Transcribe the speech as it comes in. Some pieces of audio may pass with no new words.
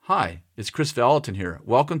Hi, it's Chris Valentin here.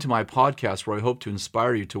 Welcome to my podcast where I hope to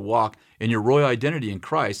inspire you to walk in your royal identity in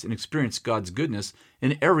Christ and experience God's goodness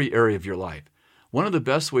in every area of your life. One of the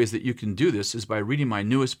best ways that you can do this is by reading my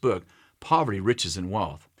newest book, Poverty, Riches, and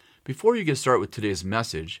Wealth. Before you get started with today's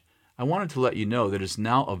message, I wanted to let you know that it's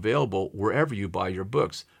now available wherever you buy your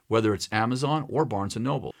books, whether it's Amazon or Barnes &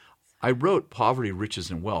 Noble. I wrote Poverty,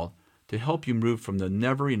 Riches, and Wealth to help you move from the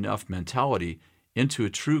never enough mentality into a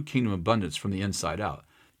true kingdom abundance from the inside out.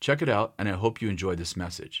 Check it out, and I hope you enjoy this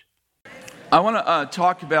message. I want to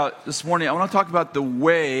talk about the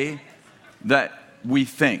way that we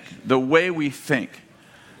think, the way we think.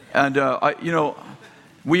 And,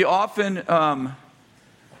 we often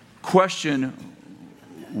question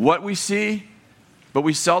what we see, but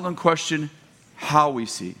we seldom question how we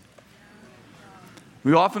see.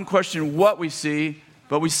 We often question what we see,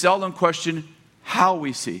 but we seldom question how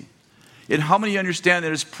we see. And how many understand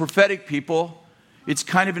that as prophetic people, it's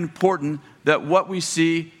kind of important that what we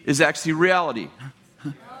see is actually reality,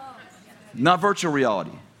 not virtual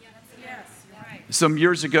reality. Some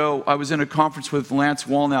years ago, I was in a conference with Lance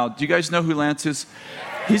Wallnau. Do you guys know who Lance is?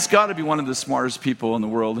 He's got to be one of the smartest people in the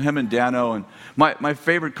world, him and Dano. And my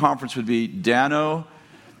favorite conference would be Dano,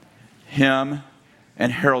 him,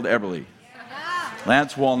 and Harold Eberle.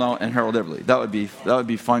 Lance Wallnau and Harold Eberle. That would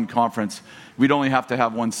be fun conference. We'd only have to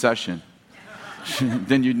have one session.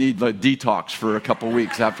 Then you'd need a detox for a couple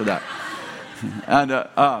weeks after that.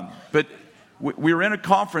 But we were in a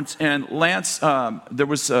conference, and Lance, there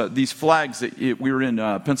was these flags that we were in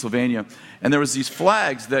Pennsylvania, and there was these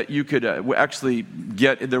flags that you could actually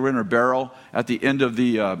get. They were in a barrel at the end of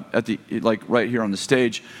like right here on the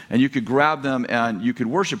stage, and you could grab them and you could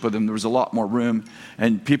worship with them. There was a lot more room,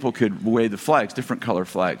 and people could wave the flags, different color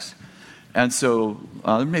flags. And so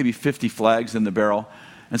there may be 50 flags in the barrel.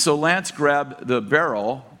 And so Lance grabbed the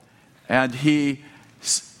barrel, and he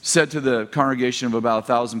said to the congregation of about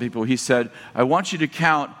 1,000 people, he said, I want you to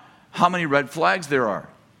count how many red flags there are.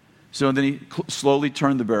 So then he slowly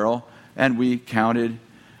turned the barrel, and we counted.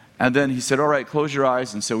 And then he said, all right, close your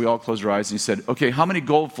eyes. And so we all closed our eyes, and he said, okay, how many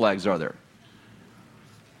gold flags are there?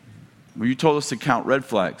 Well, you told us to count red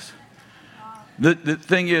flags. The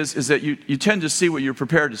thing is that you tend to see what you're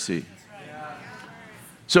prepared to see.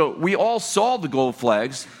 So we all saw the gold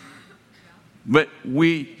flags, but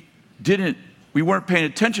we weren't paying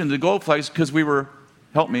attention to the gold flags because we were,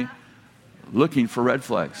 help me, looking for red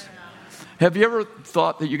flags. Have you ever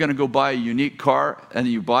thought that you're going to go buy a unique car, and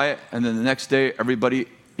you buy it, and then the next day everybody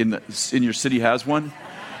in your city has one?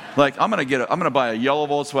 Like, I'm going to buy a yellow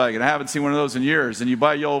Volkswagen. I haven't seen one of those in years. And you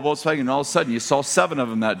buy a yellow Volkswagen, and all of a sudden you saw 7 of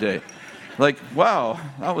them that day. Like, wow,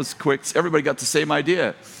 that was quick. Everybody got the same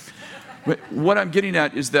idea. But what I'm getting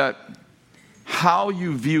at is that how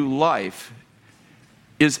you view life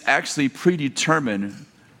is actually predetermined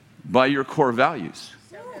by your core values,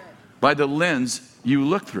 by the lens you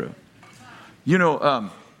look through. You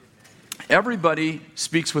know, everybody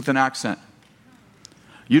speaks with an accent.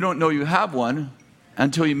 You don't know you have one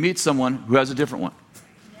until you meet someone who has a different one.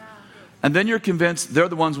 And then you're convinced they're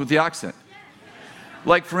the ones with the accent.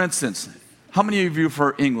 Like, for instance, how many of you are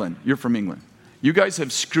from England? You're from England. You guys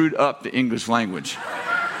have screwed up the English language.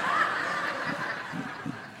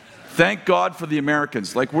 Thank God for the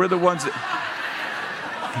Americans. Like, we're the ones that...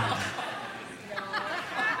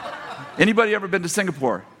 Anybody ever been to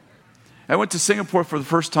Singapore? I went to Singapore for the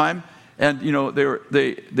first time, and you know,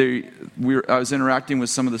 I was interacting with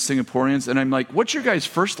some of the Singaporeans, and I'm like, "What's your guys'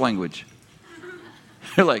 first language?"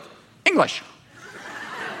 They're like, "English."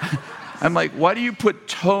 I'm like, "Why do you put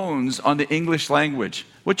tones on the English language?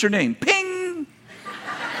 What's your name?" Ping.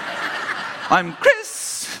 I'm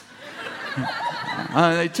Chris.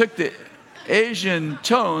 They took the Asian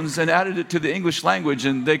tones and added it to the English language,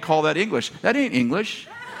 and they call that English. That ain't English.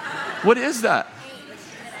 What is that?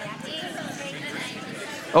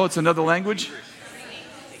 Oh, it's another language?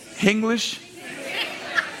 Hinglish?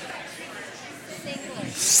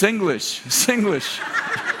 Singlish.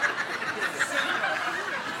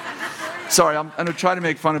 Sorry, I'm going to try to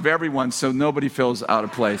make fun of everyone so nobody feels out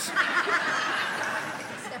of place.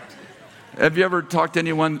 Have you ever talked to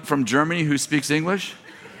anyone from Germany who speaks English?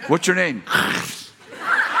 What's your name?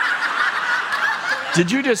 Did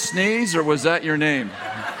you just sneeze, or was that your name?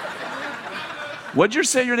 What'd you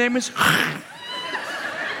say your name is?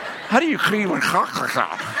 How do you clean one?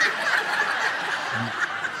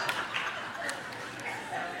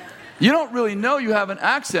 You don't really know you have an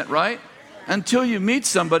accent, right? Until you meet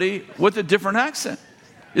somebody with a different accent.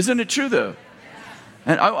 Isn't it true, though?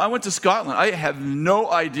 And I went to Scotland. I have no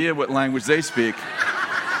idea what language they speak.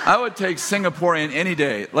 I would take Singaporean any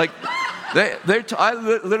day. Like,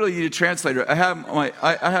 I literally need a translator. I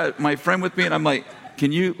had my friend with me, and I'm like,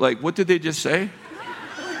 can you, like, what did they just say?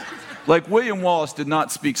 Like, William Wallace did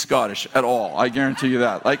not speak Scottish at all. I guarantee you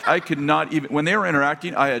that. Like, I could not even, when they were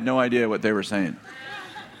interacting, I had no idea what they were saying.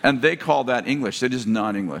 And they call that English. It is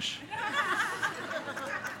not English.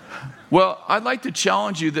 Well, I'd like to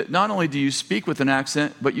challenge you that not only do you speak with an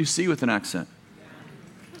accent, but you see with an accent.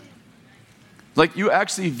 Like, you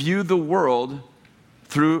actually view the world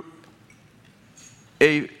through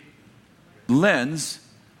a lens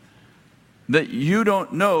that you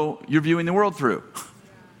don't know you're viewing the world through.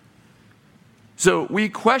 So we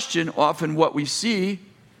question often what we see,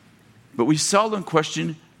 but we seldom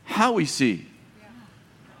question how we see.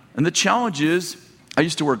 And the challenge is, I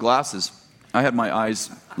used to wear glasses. I had my eyes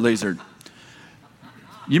lasered.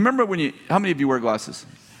 You remember how many of you wear glasses?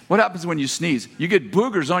 What happens when you sneeze? You get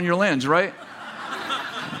boogers on your lens, right?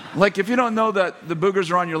 Like, if you don't know that the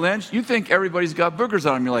boogers are on your lens, you think everybody's got boogers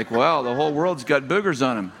on them. You're like, wow, the whole world's got boogers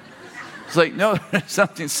on them. It's like, no,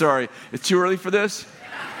 sorry. It's too early for this?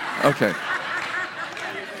 Okay.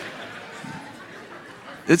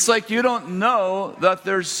 It's like you don't know that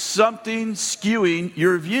there's something skewing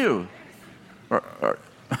your view.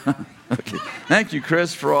 Okay. Thank you,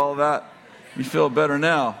 Chris, for all of that. You feel better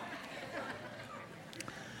now.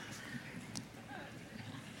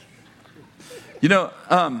 You know,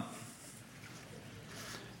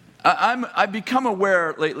 I've become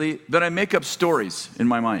aware lately that I make up stories in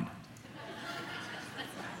my mind.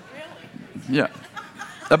 Yeah.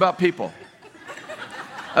 About people.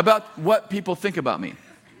 About what people think about me.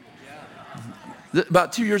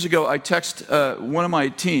 About 2 years ago, I text one of my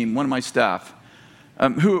team, one of my staff,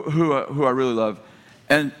 who I really love,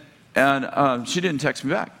 and she didn't text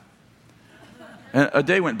me back. And a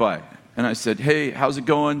day went by, and I said, "Hey, how's it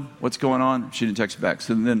going? What's going on?" She didn't text me back.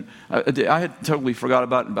 So then I had totally forgot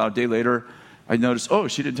about it. And about a day later, I noticed, oh,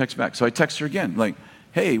 she didn't text me back. So I text her again, like,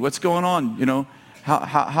 "Hey, what's going on? You know,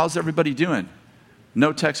 how's everybody doing?"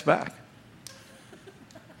 No text back.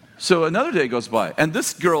 So another day goes by, and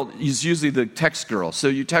this girl is usually the text girl. So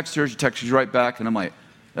you text her, she texts you right back, and I'm like,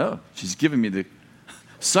 oh, she's giving me the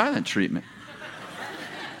silent treatment.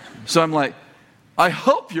 So I'm like, I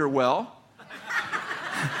hope you're well.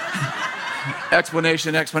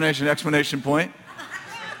 Explanation point.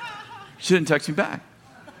 She didn't text me back.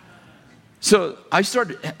 So I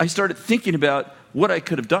started thinking about what I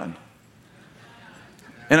could have done.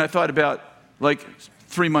 And I thought about, like,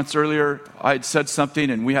 3 months earlier, I had said something,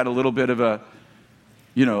 and we had a little bit of a,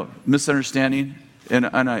 misunderstanding, and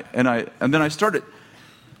then I started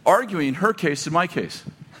arguing her case and my case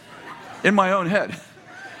in my own head.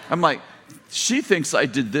 I'm like, she thinks I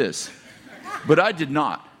did this, but I did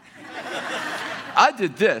not. I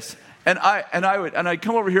did this, and I'd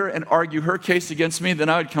come over here and argue her case against me. Then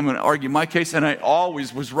I would come and argue my case, and I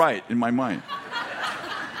always was right in my mind.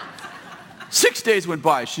 6 days went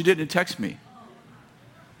by, she didn't text me.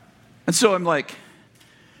 And so I'm like,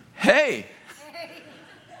 hey,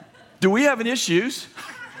 do we have any issues?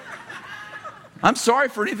 I'm sorry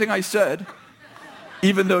for anything I said,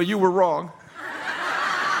 even though you were wrong.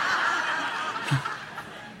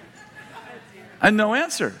 And no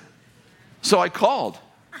answer. So I called.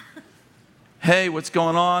 Hey, what's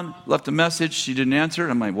going on? Left a message. She didn't answer.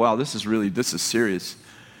 I'm like, wow, this is serious.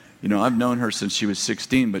 I've known her since she was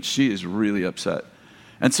 16, but she is really upset.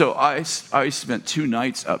 And so I spent 2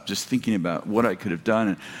 nights up just thinking about what I could have done,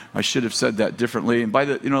 and I should have said that differently. And by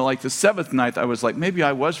the 7th night, I was like, maybe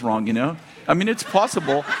I was wrong, I mean, it's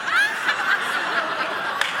possible.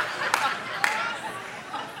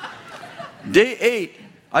 Day 8,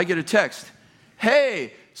 I get a text.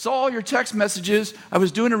 Hey, saw all your text messages. I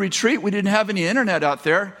was doing a retreat. We didn't have any internet out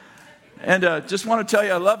there. And just want to tell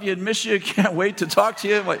you I love you and miss you. Can't wait to talk to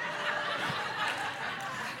you. I'm like,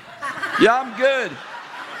 yeah, I'm good.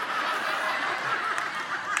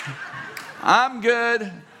 I'm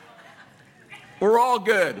good. We're all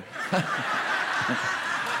good.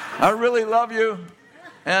 I really love you.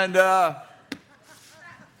 And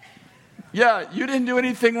yeah, you didn't do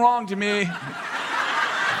anything wrong to me.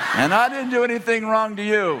 And I didn't do anything wrong to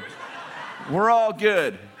you. We're all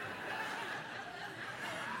good.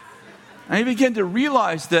 I begin to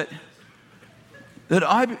realize that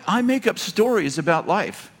I make up stories about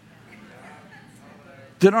life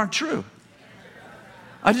that aren't true.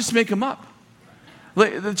 I just make them up.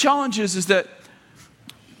 The challenge is that,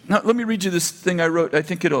 now let me read you this thing I wrote. I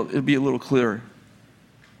think it'll be a little clearer.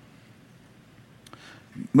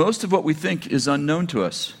 Most of what we think is unknown to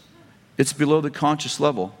us. It's below the conscious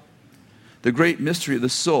level. The great mystery of the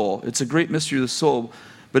soul, it's a great mystery of the soul,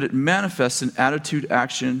 but it manifests in attitude,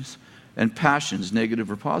 actions, and passions, negative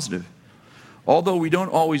or positive. Although we don't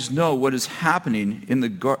always know what is happening in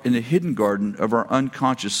the hidden garden of our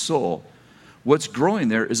unconscious soul, what's growing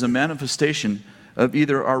there is a manifestation of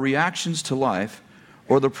either our reactions to life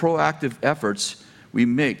or the proactive efforts we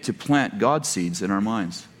make to plant God seeds in our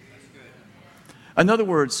minds. In other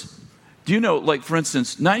words, do you know, like for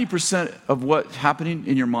instance, 90% of what's happening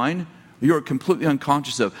in your mind, you're completely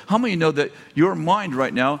unconscious of. How many know that your mind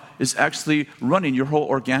right now is actually running your whole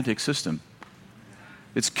organic system?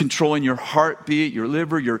 It's controlling your heartbeat, your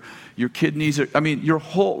liver, your kidneys. Your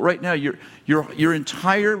whole, right now, your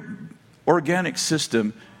entire organic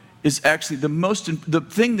system is actually the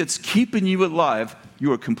thing that's keeping you alive,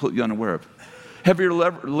 you are completely unaware of. Have you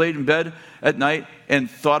ever laid in bed at night and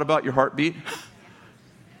thought about your heartbeat?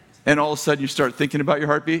 And all of a sudden you start thinking about your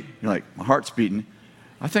heartbeat? You're like, my heart's beating.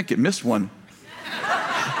 I think it missed one.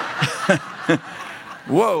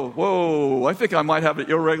 Whoa, I think I might have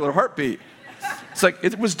an irregular heartbeat. It's like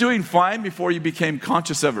it was doing fine before you became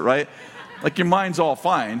conscious of it, right? Like your mind's all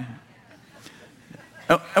fine.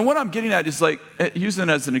 And what I'm getting at is like, using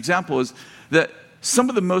it as an example, is that some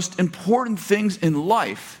of the most important things in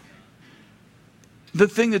life, the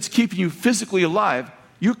thing that's keeping you physically alive,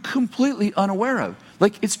 you're completely unaware of.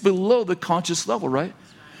 Like it's below the conscious level, right?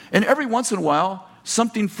 And every once in a while,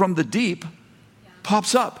 something from the deep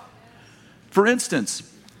pops up. For instance,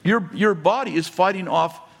 your body is fighting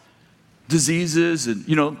off diseases and,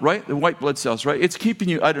 right? The white blood cells, right? It's keeping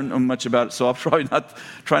you, I don't know much about it, so I'll probably not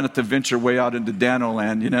try not to venture way out into Dano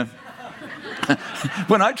land,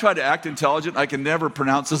 When I try to act intelligent, I can never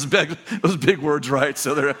pronounce those big words right.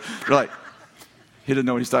 So they're like, he didn't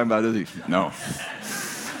know what he's talking about, does he? No.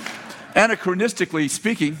 Anachronistically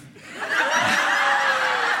speaking,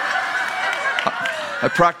 I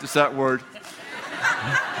practice that word.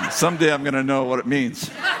 Someday I'm going to know what it means.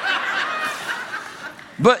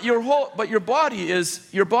 But your body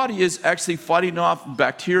is actually fighting off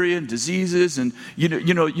bacteria and diseases, and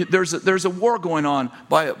there's a war going on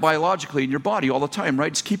biologically in your body all the time,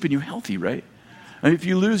 right? It's keeping you healthy, right? And if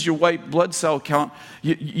you lose your white blood cell count,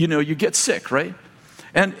 you get sick, right?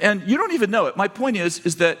 And you don't even know it. My point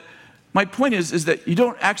is that you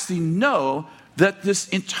don't actually know that this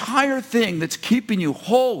entire thing that's keeping you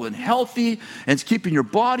whole and healthy and it's keeping your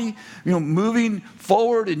body, moving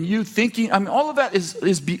forward and you thinking, all of that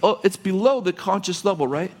it's below the conscious level,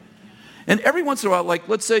 right? And every once in a while, like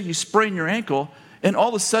let's say you sprain your ankle and all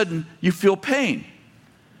of a sudden you feel pain.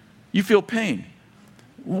 You feel pain.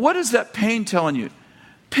 What is that pain telling you?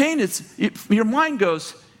 Pain is, your mind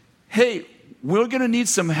goes, hey, we're going to need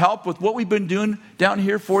some help with what we've been doing down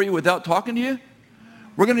here for you without talking to you.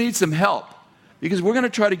 We're going to need some help. Because we're going to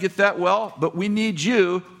try to get that well, but we need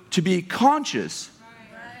you to be conscious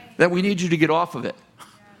that we need you to get off of it.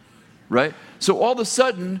 Right? So all of a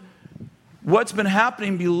sudden, what's been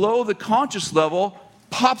happening below the conscious level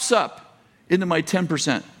pops up into my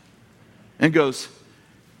 10% and goes,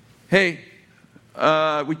 hey,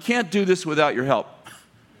 we can't do this without your help.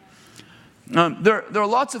 There are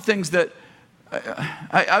lots of things that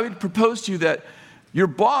I would propose to you that your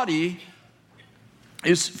body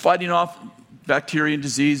is fighting off bacteria and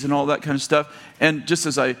disease and all that kind of stuff. And just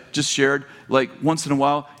as I just shared, like once in a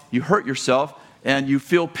while you hurt yourself and you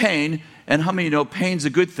feel pain. And how many know pain's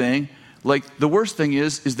a good thing? Like the worst thing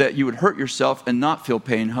is that you would hurt yourself and not feel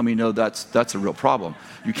pain. How many know that's a real problem?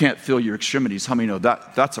 You can't feel your extremities. How many know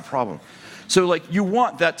that's a problem? So like you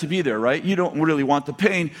want that to be there, right? You don't really want the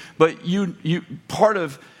pain, but you part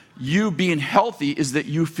of you being healthy is that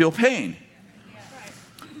you feel pain.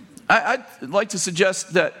 I'd like to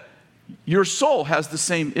suggest that your soul has the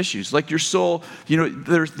same issues. Like your soul,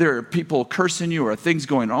 there are people cursing you or things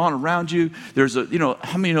going on around you. There's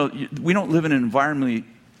how many know we don't live in an environmentally,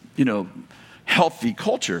 healthy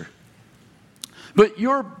culture. But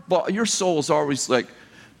your soul is always like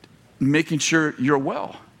making sure you're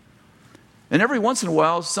well. And every once in a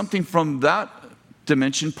while, something from that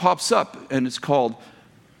dimension pops up, and it's called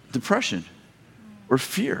depression or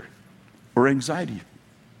fear or anxiety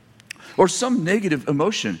or some negative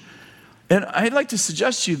emotion. And I'd like to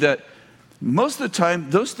suggest to you that most of the time,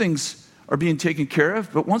 those things are being taken care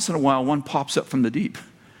of, but once in a while, one pops up from the deep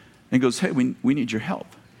and goes, hey, we need your help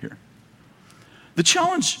here. The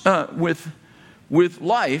challenge with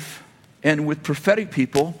life and with prophetic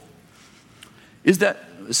people is that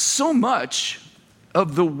so much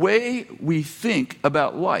of the way we think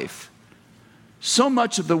about life, so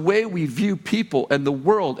much of the way we view people and the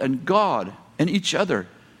world and God and each other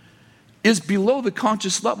is below the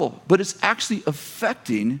conscious level, but it's actually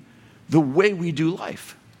affecting the way we do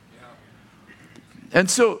life. And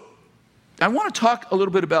so I want to talk a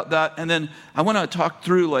little bit about that, and then I want to talk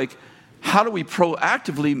through how do we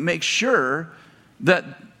proactively make sure that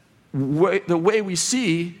the way we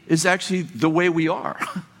see is actually the way we are?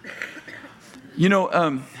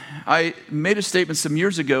 I made a statement some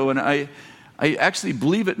years ago, and I actually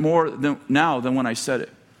believe it more now than when I said it.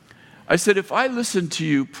 I said, if I listen to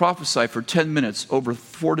you prophesy for 10 minutes over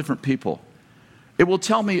 4 different people, it will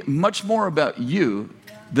tell me much more about you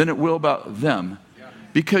than it will about them,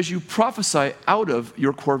 because you prophesy out of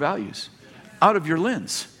your core values, out of your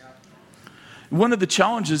lens. One of the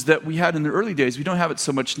challenges that we had in the early days, we don't have it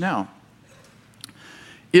so much now,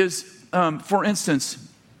 is, for instance,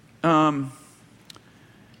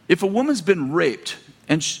 if a woman's been raped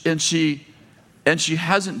and she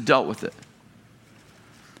hasn't dealt with it,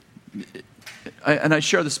 and I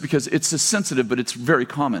share this because it's sensitive, but it's very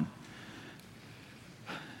common.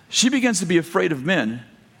 She begins to be afraid of men,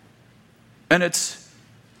 and it's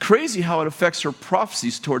crazy how it affects her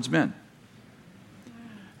prophecies towards men.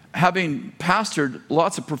 Having pastored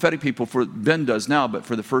lots of prophetic people, for Ben does now, but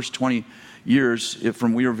for the first 20 years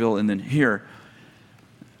from Weirville and then here,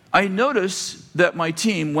 I noticed that my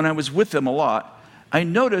team, when I was with them a lot, I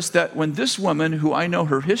noticed that when this woman, who I know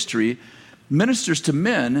her history, ministers to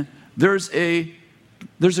men, there's a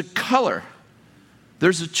color,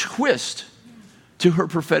 there's a twist to her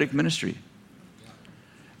prophetic ministry.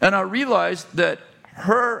 And I realized that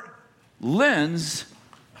her lens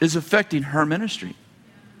is affecting her ministry.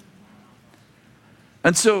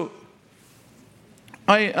 And so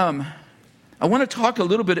I want to talk a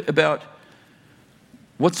little bit about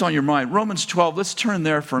what's on your mind. Romans 12, let's turn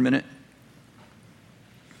there for a minute.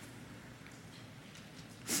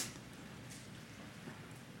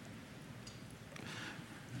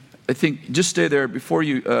 I think just stay there before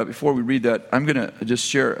we read that. I'm going to just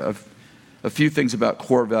share a few things about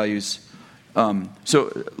core values.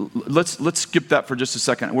 So let's skip that for just a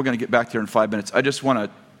second. We're going to get back there in 5 minutes. I just want to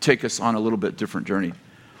take us on a little bit different journey.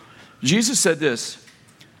 Jesus said this,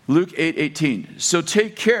 Luke 8:18. So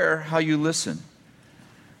take care how you listen.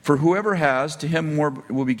 For whoever has, to him more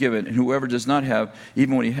will be given, and whoever does not have,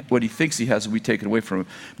 even what he thinks he has will be taken away from him.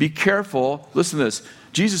 Be careful. Listen to this.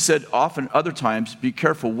 Jesus said often, other times, be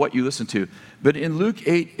careful what you listen to. But in Luke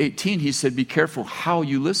 8:18, he said, be careful how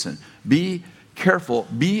you listen. Be careful.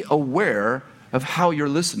 Be aware of how you're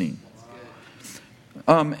listening.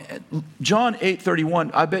 John 8:31,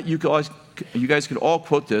 I bet you guys could all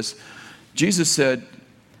quote this. Jesus said,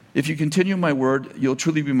 if you continue my word, you'll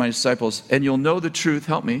truly be my disciples, and you'll know the truth,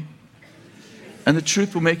 help me, and the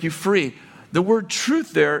truth will make you free. The word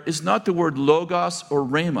truth there is not the word logos or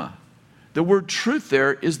rhema. The word truth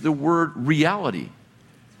there is the word reality.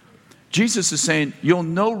 Jesus is saying, you'll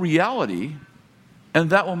know reality, and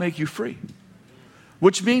that will make you free.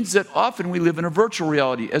 Which means that often we live in a virtual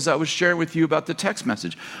reality, as I was sharing with you about the text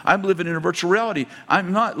message. I'm living in a virtual reality.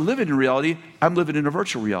 I'm not living in reality, I'm living in a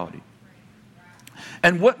virtual reality.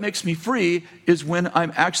 And what makes me free is when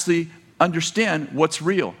I'm actually understand what's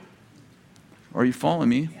real. Are you following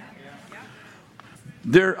me?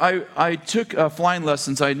 I took flying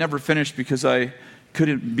lessons. I never finished because I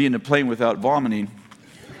couldn't be in a plane without vomiting.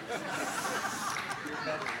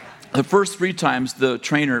 The first 3 times, the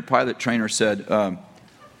pilot trainer said,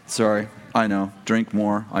 sorry, I know, drink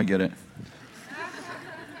more, I get it.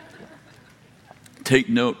 Take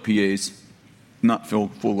note, PAs, not full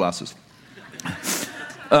glasses.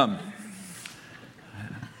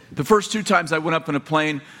 The first 2 times I went up in a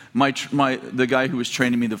plane, the guy who was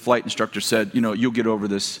training me, the flight instructor, said, you'll get over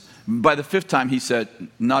this. By the 5th time, he said,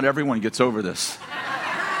 not everyone gets over this.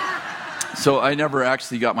 So I never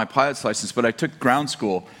actually got my pilot's license, but I took ground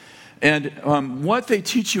school. And what they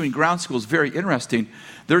teach you in ground school is very interesting.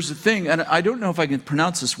 There's a thing, and I don't know if I can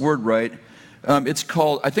pronounce this word right. I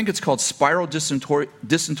think it's called spiral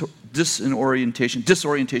disorientation.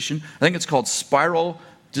 I think it's called spiral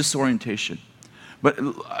disorientation. But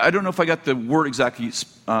I don't know if I got the word exactly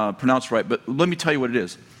pronounced right, but let me tell you what it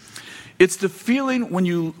is. It's the feeling when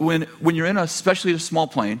you're in especially a small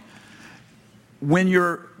plane, when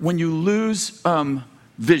you lose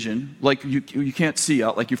vision, like you can't see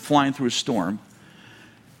out, like you're flying through a storm,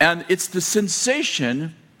 and it's the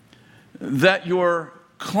sensation that you're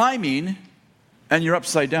climbing and you're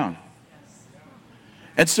upside down.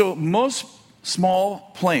 And so most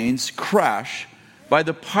small planes crash by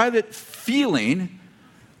the pilot feeling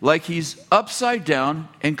like he's upside down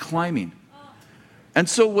and climbing. And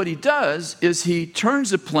so what he does is he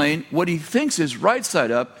turns the plane, what he thinks is right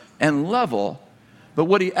side up and level, but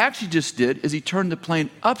what he actually just did is he turned the plane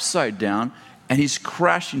upside down and he's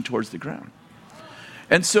crashing towards the ground.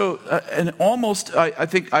 And so, I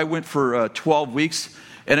think I went for 12 weeks,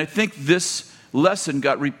 and I think this lesson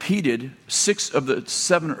got repeated 6 of the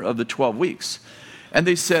 7 of the 12 weeks. And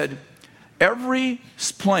they said, every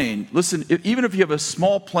plane, listen, even if you have a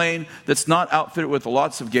small plane that's not outfitted with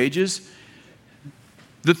lots of gauges,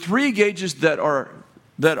 the 3 gauges that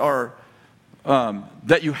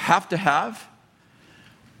you have to have,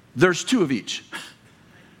 there's 2 of each.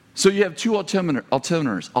 So you have 2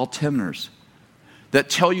 altimeters that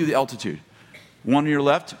tell you the altitude. One on your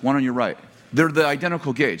left, one on your right. They're the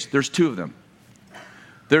identical gauge. There's 2 of them.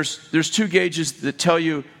 There's 2 gauges that tell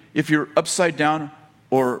you if you're upside down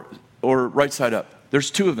or right side up.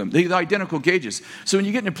 There's 2 of them. They're the identical gauges. So when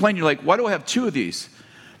you get in a plane, you're like, why do I have 2 of these?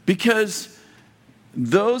 Because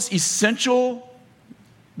that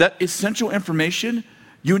essential information,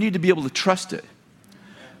 you need to be able to trust it.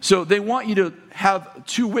 So they want you to have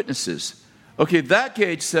 2 witnesses. Okay, that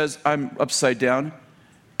gauge says I'm upside down,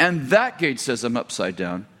 and that gauge says I'm upside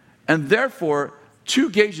down, and therefore 2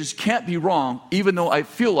 gauges can't be wrong, even though I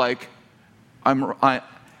feel like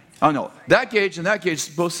that gauge and that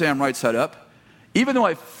gauge both say I'm right side up. Even though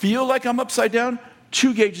I feel like I'm upside down,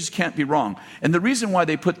 2 gauges can't be wrong. And the reason why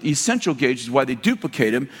they put essential gauges, why they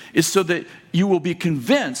duplicate them, is so that you will be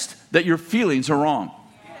convinced that your feelings are wrong.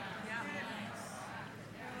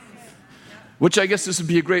 Which I guess this would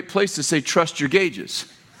be a great place to say, trust your gauges.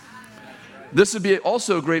 This would be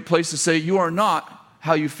also a great place to say, you are not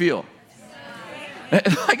how you feel.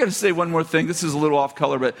 And I got to say one more thing. This is a little off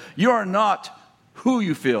color, but you are not who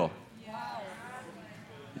you feel.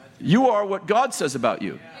 You are what God says about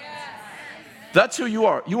you. That's who you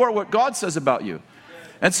are. You are what God says about you.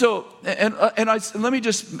 And so, let me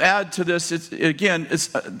just add to this.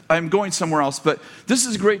 I'm going somewhere else, but this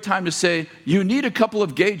is a great time to say you need a couple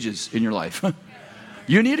of gauges in your life.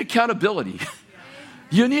 You need accountability.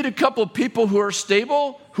 You need a couple of people who are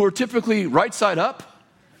stable, who are typically right side up.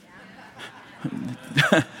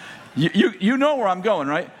 You know where I'm going,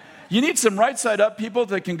 right? You need some right side up people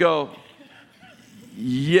that can go,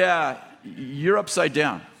 yeah, you're upside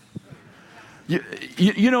down.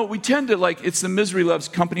 You know, we tend to, like, it's the misery loves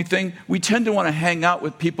company thing. We tend to want to hang out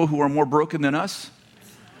with people who are more broken than us.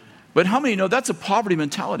 But how many know that's a poverty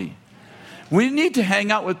mentality? We need to hang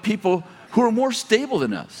out with people who are more stable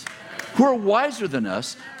than us, who are wiser than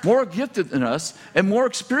us, more gifted than us, and more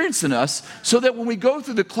experienced than us, so that when we go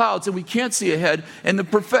through the clouds and we can't see ahead, and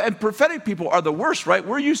prophetic people are the worst, right?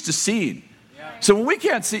 We're used to seeing. So when we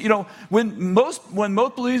can't see, you know, when most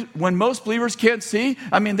believers can't see,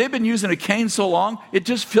 I mean, they've been using a cane so long, it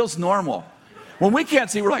just feels normal. When we can't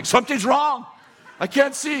see, we're like, something's wrong. I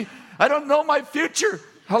can't see. I don't know my future.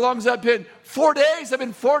 How long has that been? 4 days. I've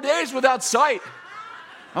been 4 days without sight.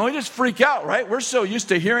 And we just freak out, right? We're so used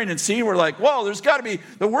to hearing and seeing. We're like, whoa, there's got to be,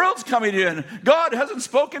 the world's coming in. God hasn't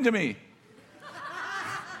spoken to me.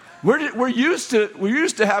 We're used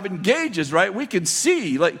to having gauges, right? We can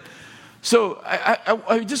see, like. So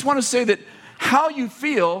I just want to say that how you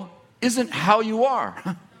feel isn't how you are.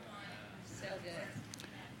 So good.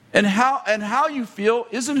 And how you feel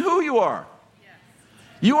isn't who you are. Yes.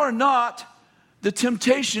 You are not the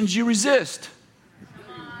temptations you resist.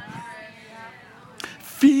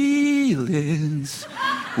 Feelings.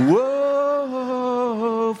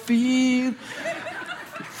 Whoa.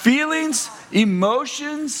 Feelings,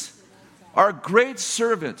 emotions are great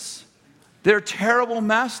servants. They're terrible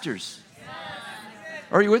masters.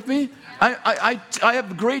 Are you with me? I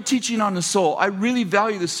have great teaching on the soul. I really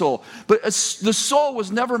value the soul. But the soul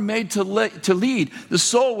was never made to lead. The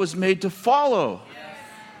soul was made to follow.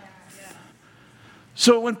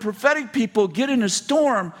 So when prophetic people get in a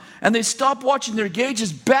storm and they stop watching their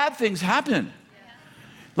gauges, bad things happen.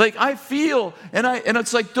 Like I feel, and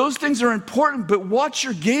it's like those things are important, but watch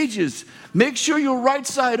your gauges. Make sure you're right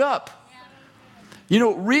side up. You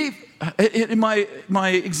know, in my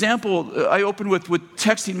example, I opened with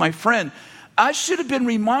texting my friend. I should have been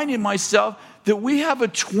reminding myself that we have a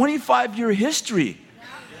 25-year history,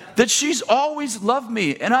 that she's always loved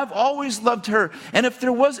me, and I've always loved her. And if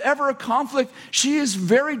there was ever a conflict, she is a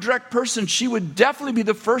very direct person. She would definitely be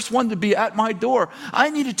the first one to be at my door. I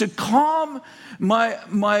needed to calm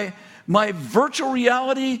my virtual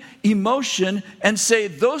reality emotion and say,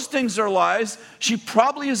 those things are lies. She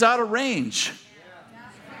probably is out of range.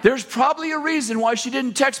 There's probably a reason why she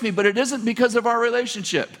didn't text me, but it isn't because of our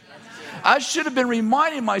relationship. I should have been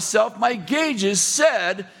reminding myself, my gauges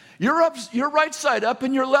said, you're right side up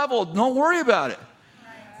and you're level. Don't worry about it.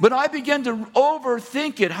 But I began to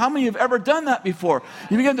overthink it. How many have ever done that before?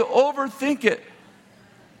 You begin to overthink it.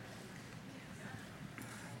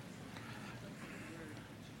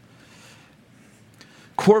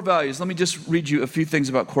 Core values. Let me just read you a few things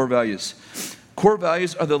about core values. Core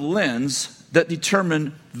values are the lens that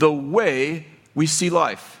determine the way we see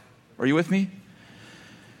life. Are you with me?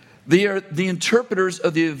 They are the interpreters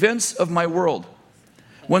of the events of my world.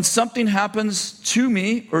 When something happens to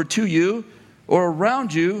me or to you or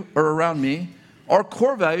around you or around me, our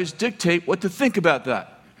core values dictate what to think about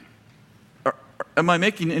that. Am I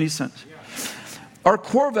making any sense? Our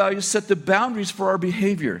core values set the boundaries for our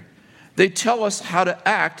behavior. They tell us how to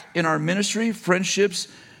act in our ministry, friendships,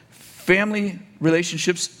 family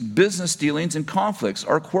relationships, business dealings, and conflicts.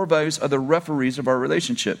 Our core values are the referees of our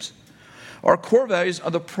relationships. Our core values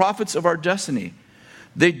are the prophets of our destiny.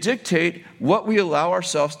 They dictate what we allow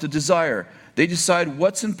ourselves to desire. They decide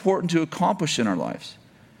what's important to accomplish in our lives.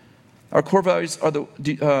 Our core values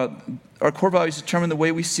determine the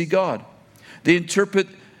way we see God. They interpret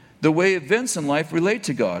the way events in life relate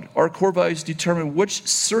to God. Our core values determine which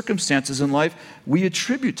circumstances in life we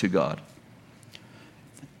attribute to God.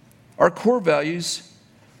 Our core values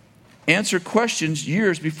answer questions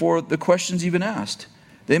years before the question's even asked.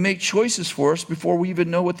 They make choices for us before we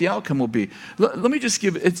even know what the outcome will be. Let me just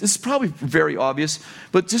give, it's probably very obvious,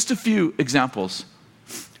 but just a few examples.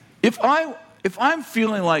 If I'm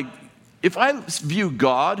feeling like, if I view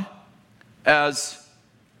God as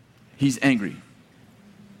He's angry,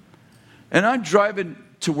 and I'm driving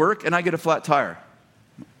to work and I get a flat tire.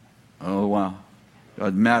 Oh, wow.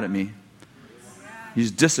 God's mad at me.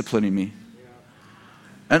 He's disciplining me.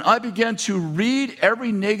 And I began to read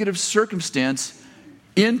every negative circumstance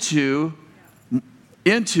into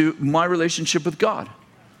my relationship with God.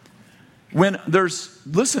 When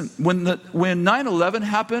 9/11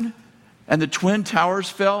 happened and the Twin Towers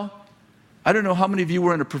fell, I don't know how many of you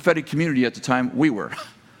were in a prophetic community at the time. We were.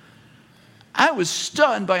 I was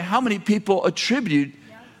stunned by how many people attribute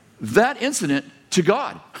that incident to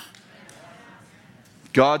God.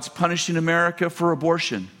 God's punishing America for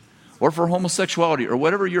abortion or for homosexuality or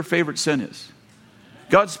whatever your favorite sin is.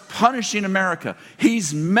 God's punishing America.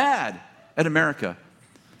 He's mad at America.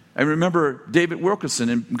 I remember David Wilkerson,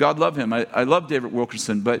 and God love him. I love David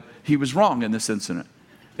Wilkerson, but he was wrong in this incident.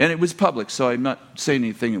 And it was public, so I'm not saying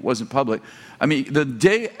anything that wasn't public. I mean, the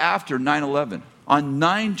day after 9/11, on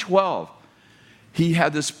 9/12, he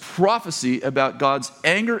had this prophecy about God's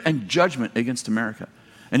anger and judgment against America.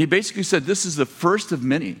 And he basically said, this is the first of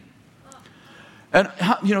many. And,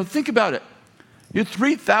 think about it. You had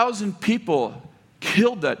 3,000 people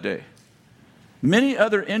killed that day. Many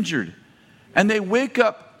other injured. And they wake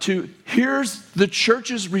up to, here's the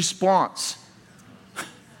church's response.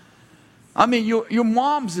 I mean, your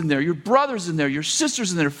mom's in there, your brother's in there, your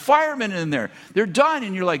sister's in there, firemen in there. They're dying,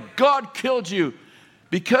 and you're like, God killed you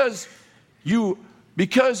because you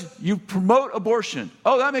promote abortion.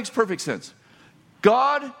 Oh, that makes perfect sense.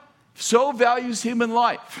 God so values human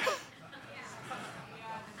life.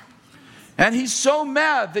 And He's so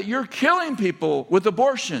mad that you're killing people with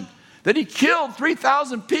abortion that He killed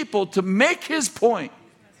 3,000 people to make His point.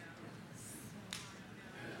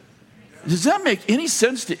 Does that make any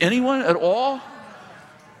sense to anyone at all?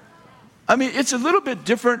 I mean, it's a little bit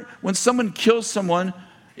different when someone kills someone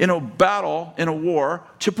in a battle, in a war,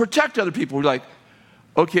 to protect other people. We're like,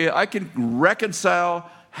 okay, I can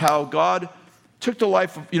reconcile how God took the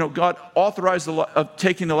life of, God authorized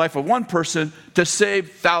taking the life of one person to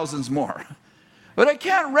save thousands more. But I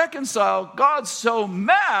can't reconcile God's so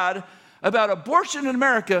mad about abortion in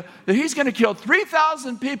America that He's going to kill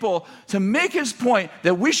 3,000 people to make His point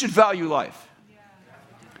that we should value life.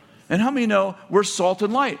 And how many know we're salt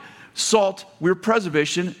and light? Salt, we're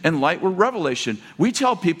preservation, and light, we're revelation. We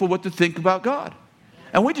tell people what to think about God.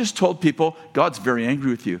 And we just told people, God's very angry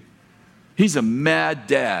with you. He's a mad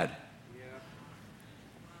dad.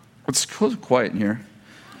 It's quiet in here.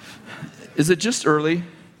 Is it just early?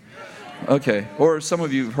 Okay. Or some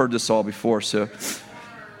of you have heard this all before, so.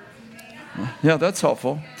 Yeah, that's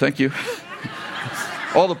helpful. Thank you.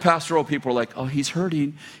 All the pastoral people are like, oh, he's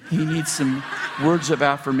hurting. He needs some words of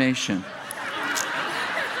affirmation.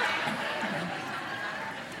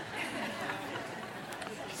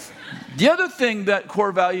 The other thing that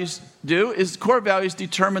core values do is core values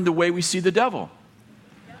determine the way we see the devil.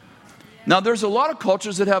 Now, there's a lot of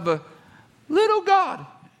cultures that have a little God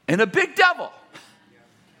and a big devil.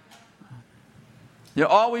 They're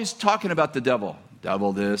always talking about the devil.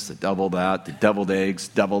 Devil this, the devil that, the deviled eggs,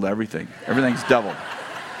 deviled everything. Everything's deviled.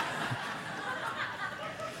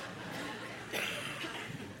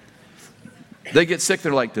 They get sick,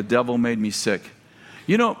 they're like, the devil made me sick.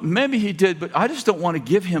 Maybe he did, but I just don't want to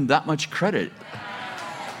give him that much credit.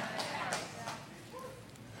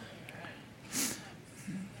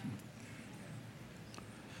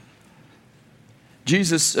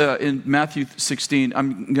 Jesus, in Matthew 16,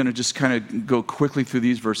 I'm going to just kind of go quickly through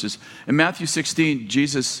these verses. In Matthew 16,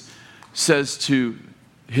 Jesus says to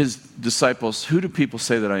his disciples, who do people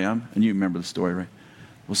say that I am? And you remember the story, right?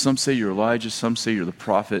 Well, some say you're Elijah, some say you're the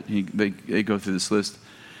prophet. They go through this list.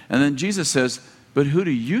 And then Jesus says, but who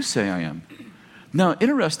do you say I am? Now,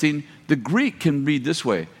 interesting, the Greek can read this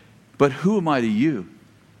way, but who am I to you?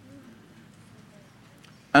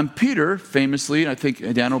 And Peter, famously, and I think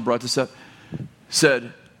Daniel brought this up,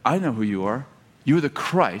 said, I know who you are. You're the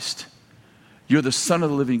Christ. You're the Son of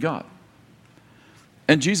the living God.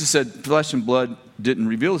 And Jesus said, flesh and blood didn't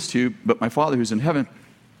reveal this to you, but my Father who's in heaven.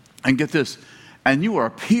 And get this, and you are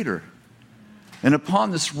Peter. And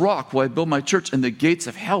upon this rock will I build my church, and the gates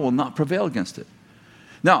of hell will not prevail against it.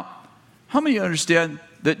 Now, how many of you understand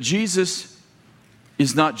that Jesus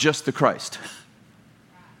is not just the Christ?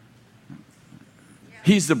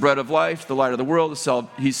 He's the bread of life, the light of the world,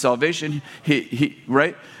 he's salvation,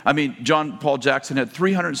 right? I mean, John Paul Jackson had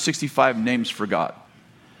 365 names for God.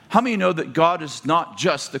 How many know that God is not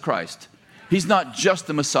just the Christ? He's not just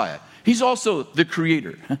the Messiah. He's also the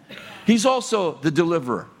creator. He's also the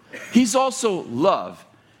deliverer. He's also love.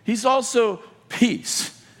 He's also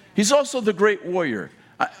peace. He's also the great warrior.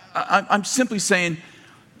 I'm simply saying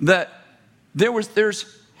that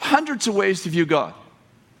there's hundreds of ways to view God.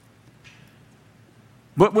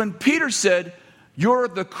 But when Peter said, you're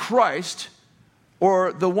the Christ,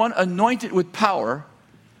 or the one anointed with power,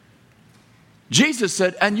 Jesus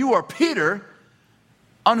said, and you are Peter,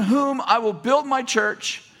 on whom I will build my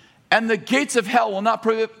church, and the gates of hell will not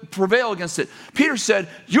prevail against it. Peter said,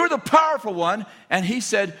 you're the powerful one, and he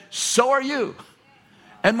said, so are you.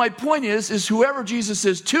 And my point is whoever Jesus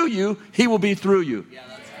is to you, he will be through you.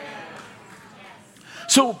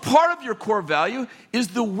 So part of your core value is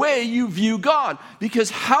the way you view God, because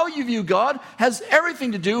how you view God has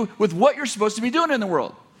everything to do with what you're supposed to be doing in the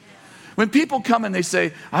world. When people come and they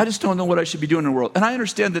say, I just don't know what I should be doing in the world. And I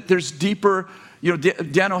understand that there's deeper,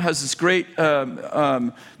 Dano has this great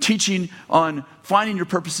teaching on finding your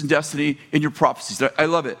purpose and destiny in your prophecies. I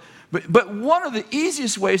love it. But one of the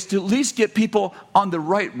easiest ways to at least get people on the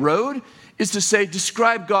right road is to say,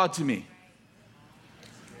 describe God to me.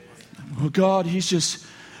 Well, God, he just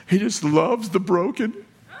loves the broken.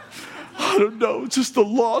 I don't know, it's just the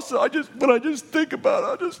loss. When I just think about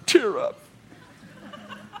it, I just tear up.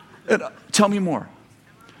 And tell me more.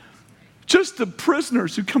 Just the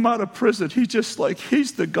prisoners who come out of prison, he's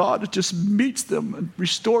the God that just meets them and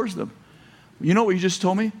restores them. You know what you just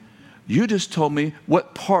told me? You just told me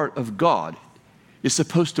what part of God is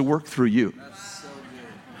supposed to work through you. That's so good.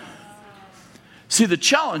 See, the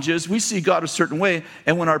challenge is we see God a certain way,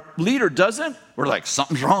 and when our leader doesn't, we're like,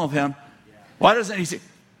 something's wrong with him. Why doesn't he see?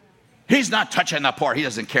 He's not touching the poor. He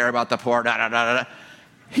doesn't care about the poor. Da, da, da, da.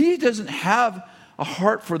 He doesn't have a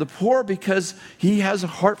heart for the poor because he has a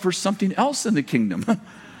heart for something else in the kingdom.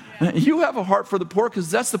 You have a heart for the poor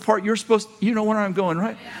because that's the part you're supposed to, you know where I'm going,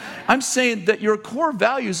 right? I'm saying that your core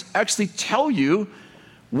values actually tell you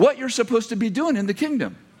what you're supposed to be doing in the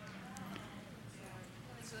kingdom.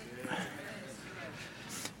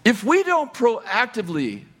 If we don't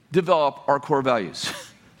proactively develop our core values,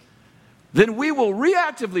 then we will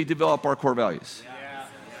reactively develop our core values.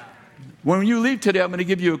 When you leave today, I'm going to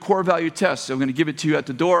give you a core value test. I'm going to give it to you at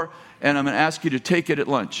the door, and I'm going to ask you to take it at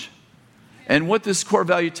lunch. And what this core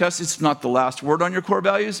value test, it's not the last word on your core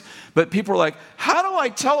values, but people are like, how do I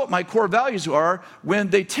tell what my core values are when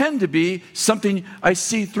they tend to be something I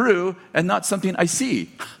see through and not something I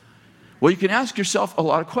see? Well, you can ask yourself a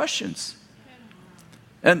lot of questions.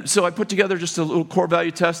 And so I put together just a little core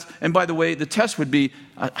value test. And by the way, the test would be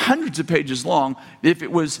hundreds of pages long if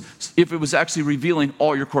it was actually revealing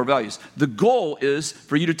all your core values. The goal is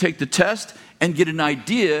for you to take the test and get an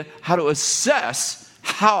idea how to assess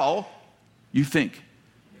how you think.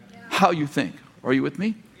 How you think. Are you with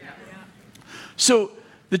me? So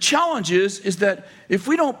the challenge is that if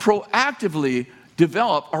we don't proactively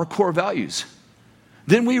develop our core values,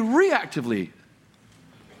 then we reactively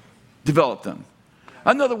develop them.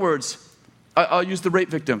 In other words, I'll use the rape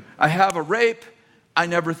victim. I have a rape. I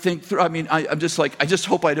never think through. I'm just like, I just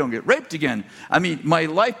hope I don't get raped again. My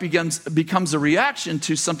life becomes a reaction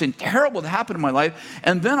to something terrible that happened in my life.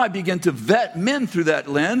 And then I begin to vet men through that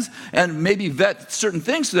lens and maybe vet certain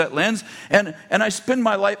things through that lens. And I spend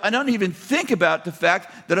my life, I don't even think about the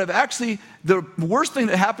fact that the worst thing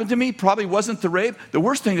that happened to me probably wasn't the rape. The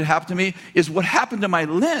worst thing that happened to me is what happened to my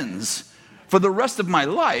lens for the rest of my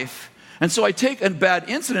life. And so I take a bad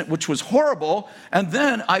incident, which was horrible, and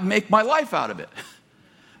then I make my life out of it.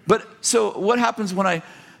 But so what happens when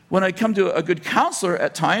I come to a good counselor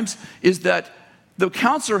at times is that the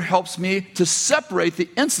counselor helps me to separate the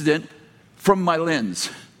incident from my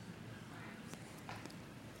lens.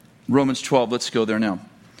 Romans 12, let's go there now.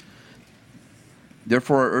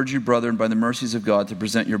 Therefore, I urge you, brethren, by the mercies of God, to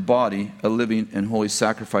present your body a living and holy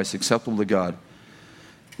sacrifice acceptable to God,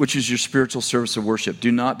 which is your spiritual service of worship. Do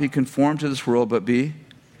not be conformed to this world, but be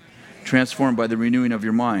transformed by the renewing of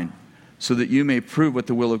your mind, so that you may prove what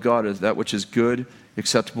the will of God is, that which is good,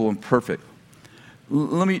 acceptable, and perfect.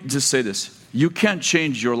 Let me just say this. You can't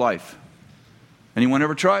change your life. Anyone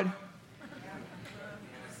ever tried?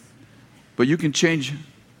 But you can change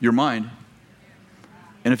your mind.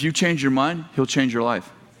 And if you change your mind, he'll change your life.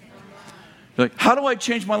 You're like, how do I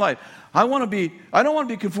change my life? I don't want to be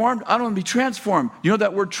conformed. I don't want to be transformed. You know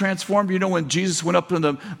that word transformed? You know when Jesus went up on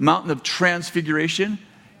the mountain of transfiguration?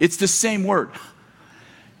 It's the same word.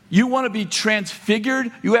 You want to be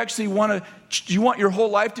transfigured? You actually want your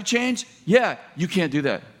whole life to change? Yeah, you can't do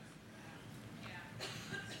that.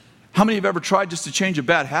 How many have ever tried just to change a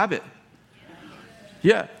bad habit?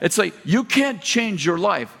 Yeah, it's like you can't change your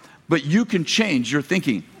life, but you can change your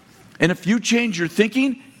thinking. And if you change your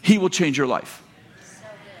thinking, he will change your life.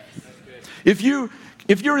 If you're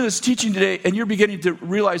in this teaching today and you're beginning to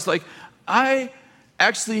realize, like, my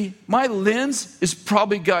lens is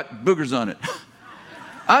probably got boogers on it.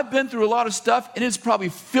 I've been through a lot of stuff, and it's probably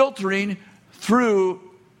filtering through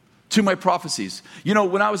to my prophecies. You know,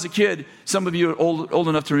 when I was a kid, some of you are old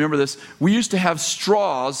enough to remember this, we used to have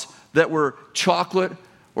straws that were chocolate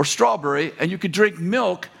or strawberry, and you could drink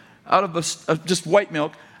milk out of just white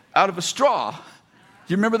milk out of a straw. Do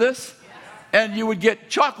you remember this? And you would get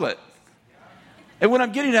chocolate. And what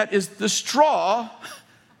I'm getting at is the straw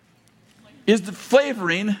is the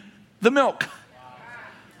flavoring the milk.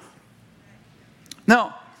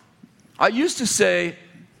 Now, I used to say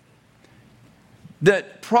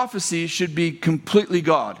that prophecy should be completely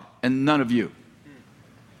God and none of you.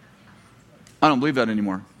 I don't believe that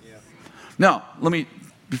anymore. Yeah. Now,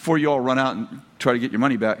 before you all run out and try to get your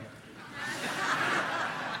money back,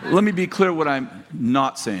 let me be clear what I'm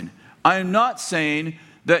not saying. I am not saying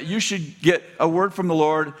that you should get a word from the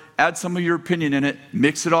Lord, add some of your opinion in it,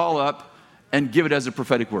 mix it all up, and give it as a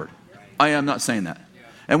prophetic word. I am not saying that.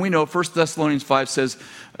 And we know 1 Thessalonians 5 says,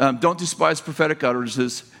 don't despise prophetic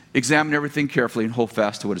utterances, examine everything carefully, and hold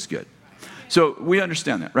fast to what is good. So we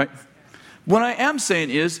understand that, right? What I am saying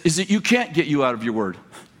is that you can't get you out of your word.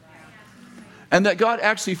 And that God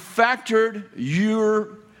actually factored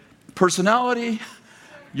your personality,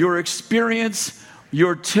 your experience,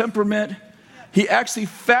 your temperament. He actually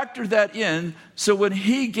factored that in. So when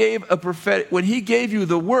he gave you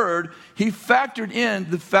the word, he factored in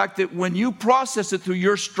the fact that when you process it through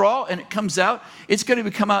your straw and it comes out, it's going to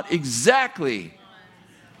come out exactly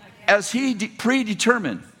as he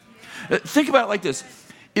predetermined. Think about it like this.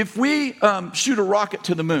 If we shoot a rocket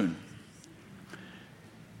to the moon,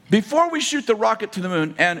 before we shoot the rocket to the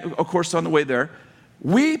moon, and of course on the way there,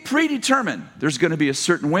 we predetermine there's going to be a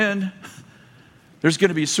certain wind, there's going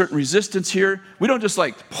to be a certain resistance here. We don't just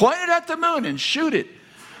like point it at the moon and shoot it.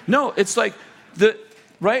 No, it's like the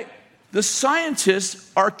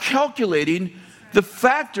scientists are calculating the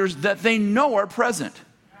factors that they know are present.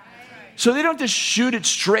 So they don't just shoot it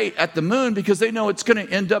straight at the moon because they know it's going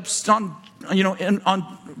to end up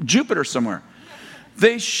on Jupiter somewhere.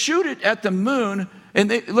 They shoot it at the moon,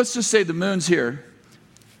 and let's just say the moon's here.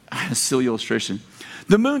 A silly illustration.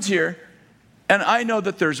 The moon's here, and I know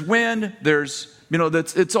that there's wind,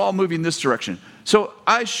 it's all moving this direction. So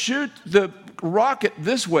I shoot the rocket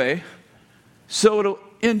this way so it'll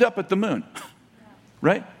end up at the moon,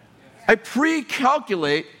 right? I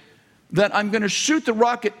pre-calculate that I'm going to shoot the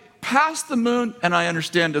rocket past the moon, and I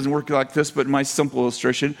understand it doesn't work like this, but in my simple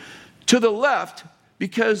illustration, to the left,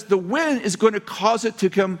 because the wind is going to cause it to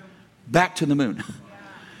come back to the moon.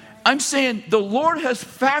 I'm saying the Lord has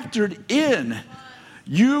factored in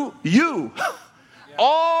you,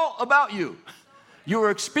 all about you. Your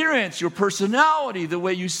experience, your personality, the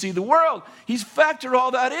way you see the world. He's factored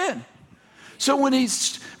all that in. So when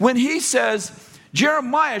he says,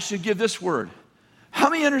 Jeremiah should give this word, how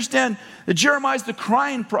many understand that Jeremiah's the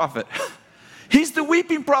crying prophet? He's the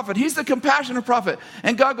weeping prophet. He's the compassionate prophet.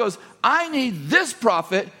 And God goes, I need this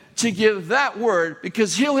prophet to give that word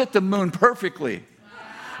because he'll hit the moon perfectly.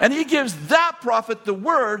 And he gives that prophet the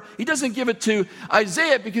word. He doesn't give it to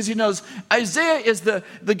Isaiah because he knows Isaiah is the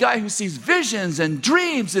guy who sees visions and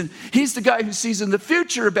dreams. And he's the guy who sees in the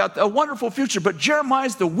future about a wonderful future. But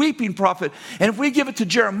Jeremiah's the weeping prophet. And if we give it to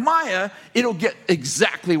Jeremiah, it'll get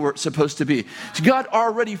exactly where it's supposed to be. So God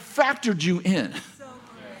already factored you in.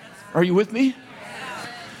 Are you with me?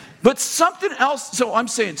 But something else, so I'm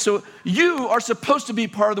saying, so you are supposed to be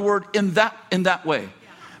part of the word in that way.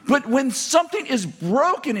 But when something is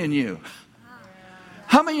broken in you,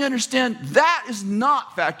 how many understand that is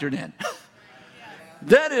not factored in?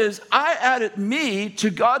 That is, I added me to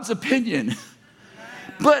God's opinion.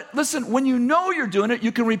 But listen, when you know you're doing it,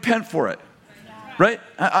 you can repent for it. Right?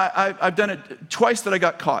 I've done it twice that I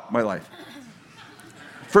got caught in my life.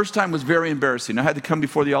 First time was very embarrassing. I had to come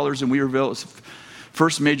before the elders in Weaverville. It was the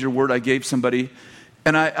first major word I gave somebody.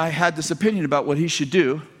 And I had this opinion about what he should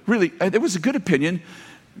do. Really, it was a good opinion,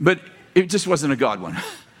 but it just wasn't a God one.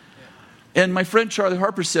 And my friend Charlie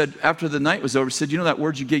Harper said, after the night was over, said, you know that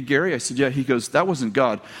word you gave Gary? I said, yeah. He goes, that wasn't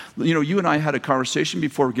God. You know, you and I had a conversation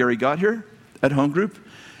before Gary got here at home group,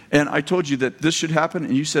 and I told you that this should happen,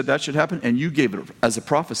 and you said that should happen, and you gave it as a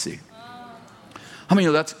prophecy. How many of you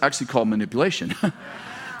know that's actually called manipulation?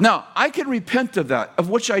 Now, I can repent of that, of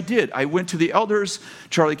which I did. I went to the elders.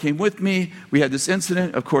 Charlie came with me. We had this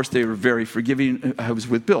incident. Of course, they were very forgiving. I was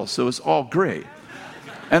with Bill, so it was all great.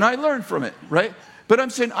 And I learned from it, right? But I'm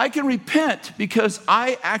saying I can repent because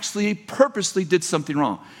I actually purposely did something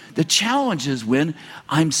wrong. The challenge is when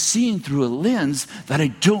I'm seeing through a lens that I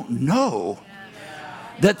don't know,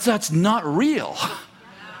 that's not real.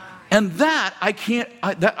 And that I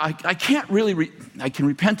can't really, I can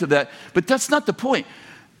repent of that, but that's not the point.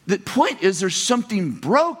 The point is there's something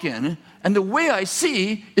broken, and the way I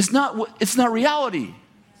see is it's not reality.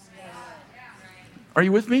 Are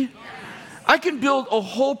you with me? I can build a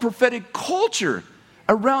whole prophetic culture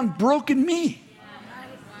around broken me.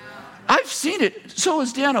 I've seen it. So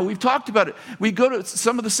has Dana. We've talked about it. We go to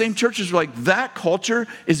some of the same churches where like that culture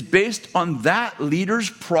is based on that leader's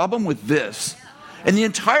problem with this. And the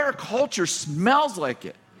entire culture smells like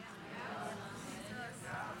it.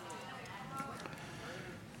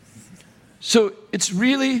 So it's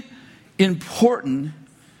really important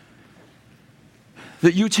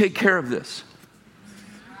that you take care of this.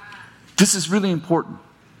 This is really important.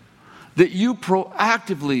 That you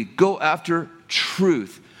proactively go after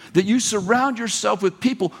truth. That you surround yourself with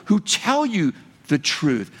people who tell you the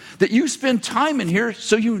truth. That you spend time in here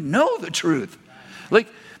so you know the truth. Like,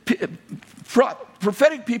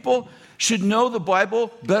 prophetic people should know the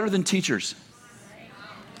Bible better than teachers.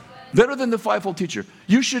 Better than the fivefold teacher.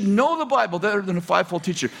 You should know the Bible better than a fivefold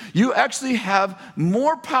teacher. You actually have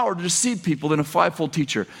more power to deceive people than a fivefold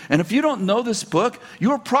teacher. And if you don't know this book,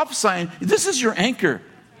 you are prophesying. This is your anchor.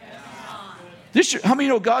 How many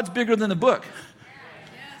know God's bigger than the book?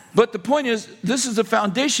 But the point is, this is the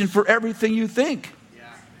foundation for everything you think.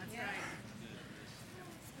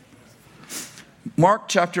 Mark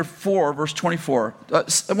chapter 4, verse 24. Why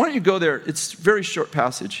don't you go there? It's a very short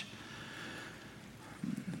passage.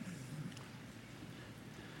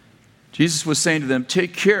 Jesus was saying to them,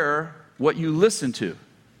 take care what you listen to.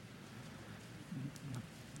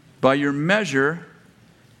 By your measure,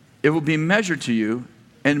 it will be measured to you,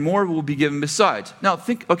 and more will be given besides. Now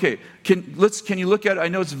think, okay, can you look at it? I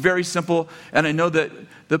know it's very simple, and I know that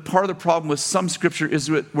the part of the problem with some scripture is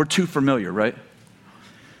that we're too familiar, right?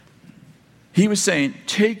 He was saying,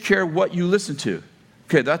 take care what you listen to.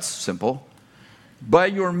 Okay, that's simple. By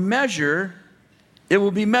your measure, it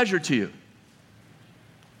will be measured to you.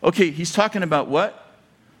 Okay, he's talking about what?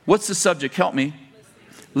 What's the subject? Help me.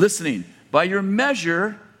 Listening. By your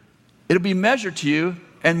measure, it'll be measured to you,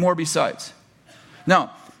 and more besides.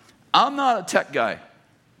 Now, I'm not a tech guy.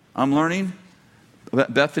 I'm learning.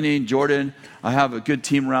 Bethany and Jordan, I have a good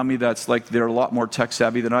team around me that's like they're a lot more tech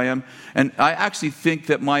savvy than I am. And I actually think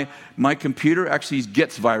that my computer actually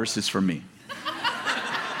gets viruses from me.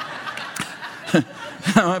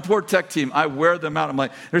 My poor tech team, I wear them out. I'm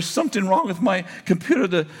like, there's something wrong with my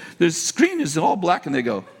computer. The screen is all black, and they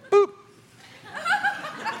go, boop.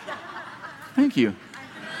 Thank you.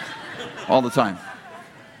 All the time.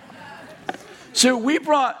 So we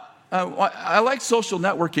brought, I like social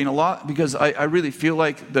networking a lot because I really feel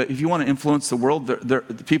like that if you want to influence the world, the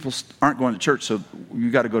people aren't going to church, so you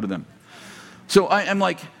got to go to them. So I'm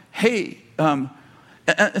like, hey, and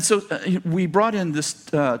so we brought in this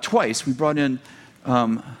twice. We brought in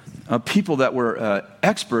people that were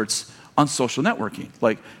experts on social networking.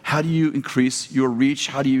 Like, how do you increase your reach?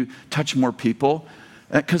 How do you touch more people?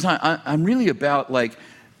 Because I'm really about, like,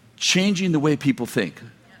 changing the way people think.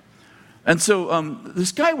 And so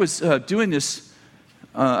this guy was doing this.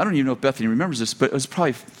 I don't even know if Bethany remembers this, but it was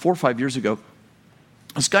probably 4 or 5 years ago.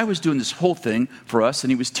 This guy was doing this whole thing for us,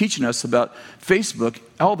 and he was teaching us about Facebook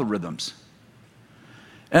algorithms.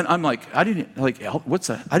 And I'm like, what's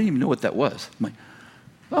that? I didn't even know what that was. I'm like,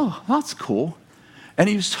 oh, that's cool. And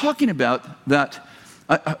he was talking about that.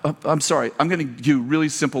 I'm sorry, I'm going to do really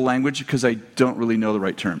simple language because I don't really know the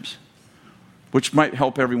right terms, which might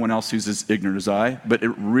help everyone else who's as ignorant as I, but it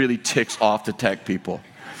really ticks off the tech people.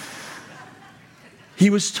 He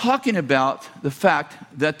was talking about the fact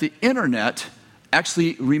that the internet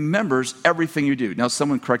actually remembers everything you do. Now,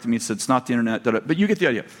 someone corrected me and said it's not the internet, but you get the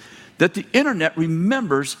idea. That the internet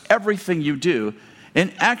remembers everything you do,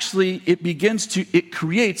 and actually it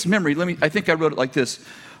creates memory. I think I wrote it like this.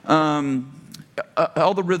 Algorithm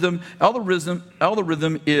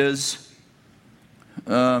is,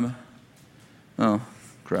 oh,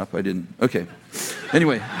 crap, I didn't. Okay.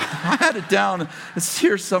 Anyway, I had it down. It's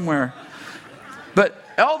here somewhere. But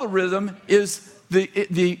algorithm is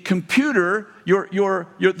the computer,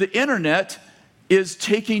 the internet is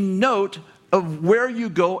taking note of where you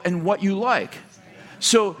go and what you like.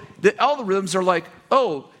 So the algorithms are like,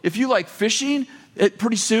 oh, if you like fishing,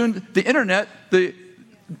 pretty soon the internet, the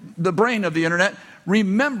brain of the internet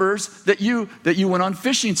remembers that you went on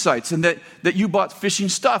fishing sites and that you bought fishing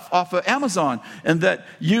stuff off of Amazon and that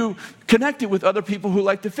you connected with other people who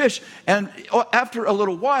like to fish. And after a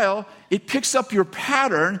little while, it picks up your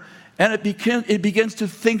pattern and it begins to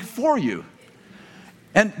think for you.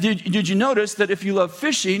 And did you notice that if you love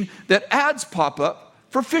fishing, that ads pop up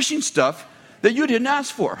for fishing stuff that you didn't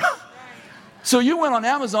ask for? So you went on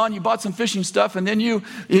Amazon, you bought some fishing stuff, and then you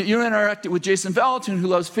interacted with Jason Valentin, who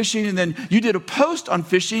loves fishing, and then you did a post on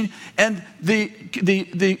fishing, and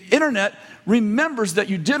the internet remembers that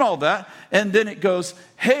you did all that, and then it goes,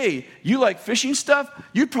 hey, you like fishing stuff?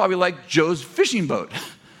 You'd probably like Joe's fishing boat.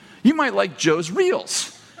 You might like Joe's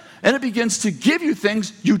reels. And it begins to give you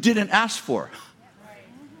things you didn't ask for.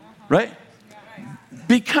 Right?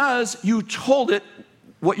 Because you told it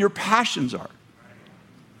what your passions are.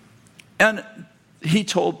 And he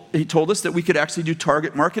told us that we could actually do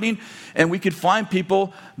target marketing, and we could find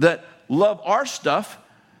people that love our stuff.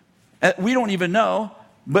 We don't even know,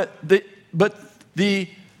 but the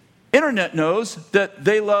internet knows that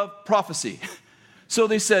they love prophecy. So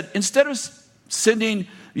they said, instead of sending,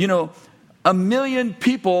 1 million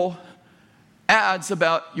people ads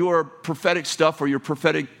about your prophetic stuff or your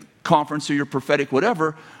prophetic conference or your prophetic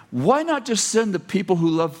whatever, why not just send the people who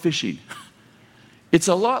love fishing? It's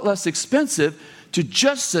a lot less expensive to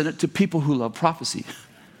just send it to people who love prophecy,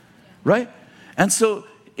 right? And so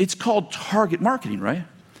it's called target marketing, right?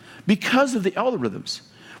 Because of the algorithms.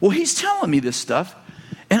 Well, he's telling me this stuff,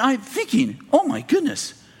 and I'm thinking, oh my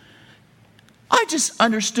goodness, I just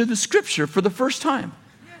understood the scripture for the first time.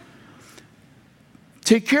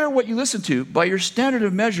 Take care of what you listen to. By your standard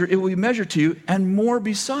of measure, it will be measured to you, and more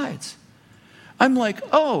besides. I'm like,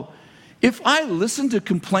 oh, if I listen to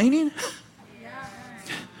complaining,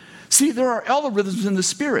 see, there are algorithms in the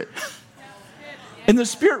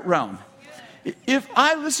spirit realm. If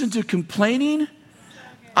I listen to complaining,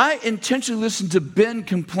 I intentionally listen to Ben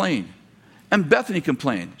complain. And Bethany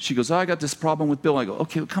complained. She goes, oh, I got this problem with Bill. I go,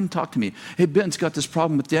 okay, well, come talk to me. Hey, Ben's got this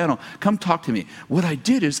problem with Daniel. Come talk to me. What I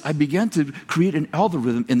did is I began to create an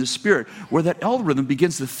algorithm in the spirit where that algorithm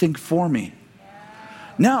begins to think for me.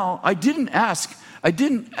 Now, I didn't ask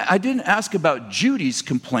about Judy's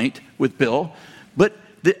complaint with Bill, but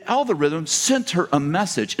the algorithm sent her a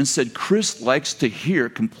message and said, Chris likes to hear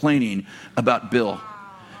complaining about Bill.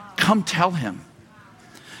 Come tell him.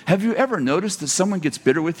 Have you ever noticed that someone gets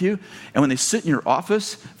bitter with you, and when they sit in your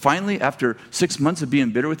office, finally, after 6 months of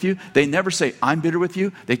being bitter with you, they never say, I'm bitter with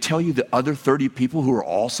you. They tell you the other 30 people who are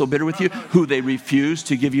also bitter with you, who they refuse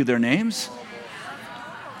to give you their names?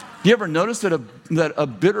 Do you ever notice that a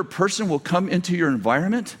bitter person will come into your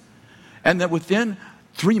environment, and that within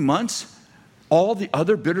 3 months, all the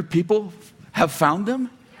other bitter people have found them,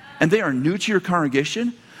 and they are new to your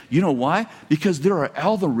congregation? You know why? Because there are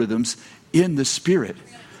algorithms in the spirit.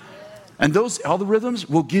 And those algorithms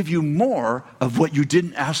will give you more of what you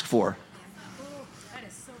didn't ask for.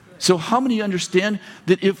 So how many understand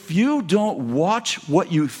that if you don't watch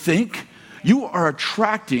what you think, you are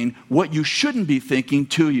attracting what you shouldn't be thinking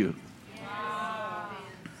to you?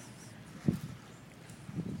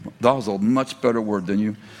 That was a much better word than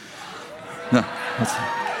you. No,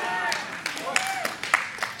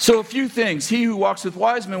 so a few things. He who walks with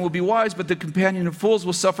wise men will be wise, but the companion of fools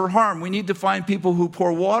will suffer harm. We need to find people who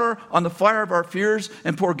pour water on the fire of our fears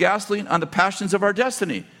and pour gasoline on the passions of our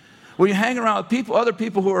destiny. When you hang around with other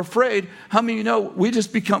people who are afraid, how many of you know we're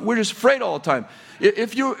just afraid all the time?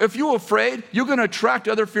 If you're afraid, you're going to attract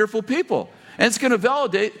other fearful people. And it's going to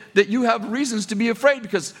validate that you have reasons to be afraid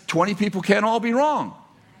because 20 people can't all be wrong.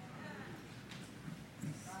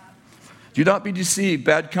 Do not be deceived.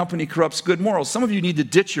 Bad company corrupts good morals. Some of you need to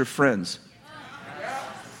ditch your friends.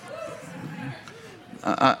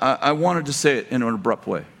 I wanted to say it in an abrupt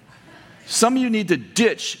way. Some of you need to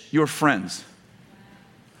ditch your friends.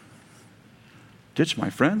 Ditch my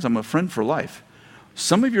friends? I'm a friend for life.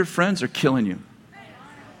 Some of your friends are killing you.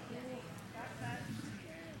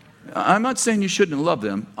 I'm not saying you shouldn't love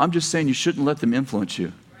them. I'm just saying you shouldn't let them influence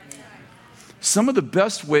you. Some of the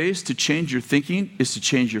best ways to change your thinking is to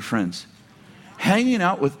change your friends. Hanging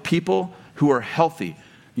out with people who are healthy.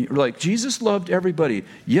 You're like, Jesus loved everybody.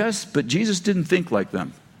 Yes, but Jesus didn't think like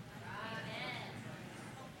them.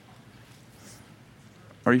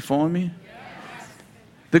 Are you following me?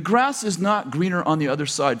 The grass is not greener on the other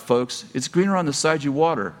side, folks. It's greener on the side you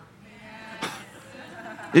water.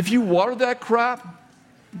 If you water that crap,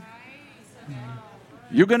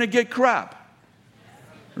 you're going to get crap.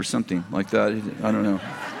 Or something like that. I don't know.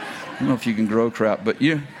 I don't know if you can grow crap, but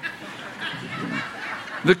you.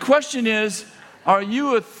 The question is, are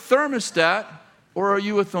you a thermostat or are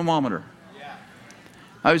you a thermometer?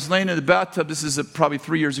 I was laying in the bathtub, this is probably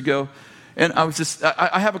 3 years ago, and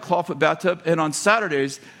I have a clawfoot bathtub, and on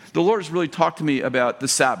Saturdays, the Lord has really talked to me about the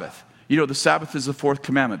Sabbath. You know, the Sabbath is the fourth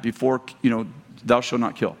commandment before, thou shalt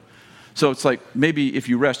not kill. So it's like, maybe if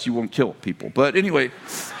you rest, you won't kill people. But anyway,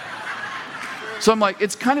 so I'm like,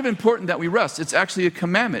 it's kind of important that we rest. It's actually a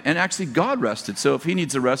commandment, and actually God rested. So if he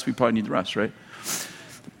needs a rest, we probably need the rest, right?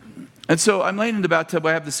 And so I'm laying in the bathtub.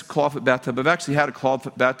 I have this clawfoot bathtub. I've actually had a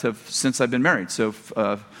clawfoot bathtub since I've been married. So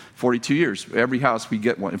 42 years. Every house we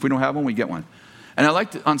get one. If we don't have one, we get one. And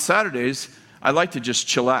on Saturdays, I like to just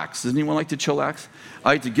chillax. Does anyone like to chillax? I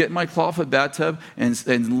like to get in my clawfoot bathtub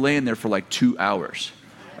and lay in there for like 2 hours.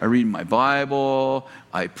 I read my Bible.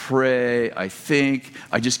 I pray. I think.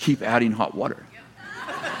 I just keep adding hot water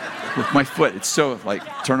with my foot. It's so like,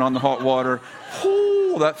 turn on the hot water.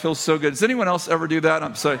 Oh, that feels so good. Does anyone else ever do that?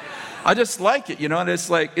 I'm sorry. I just like it, and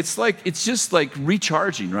it's just like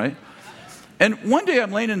recharging, right? And one day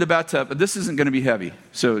I'm laying in the bathtub, and this isn't going to be heavy.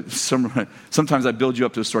 So sometimes I build you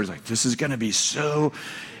up to a story. It's like, this is going to be so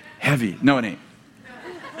heavy. No, it ain't.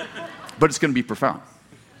 But it's going to be profound.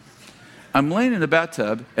 I'm laying in the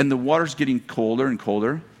bathtub, and the water's getting colder and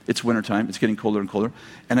colder. It's wintertime. It's getting colder and colder.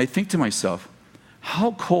 And I think to myself,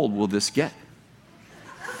 how cold will this get?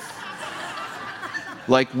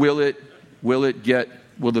 Like, will there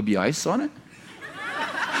be ice on it?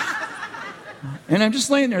 And I'm just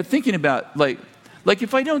laying there thinking about, like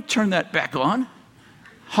if I don't turn that back on,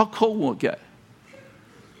 how cold will it get?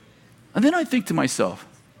 And then I think to myself,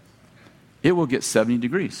 it will get 70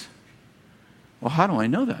 degrees. Well, how do I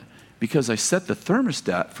know that? Because I set the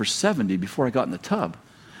thermostat for 70 before I got in the tub.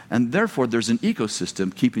 And therefore, there's an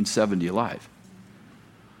ecosystem keeping 70 alive.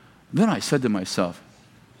 Then I said to myself,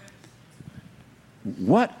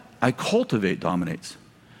 what I cultivate dominates.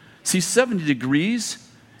 See, 70 degrees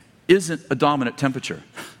isn't a dominant temperature,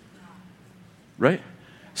 right?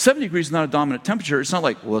 70 degrees is not a dominant temperature. It's not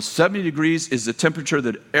like, well, 70 degrees is the temperature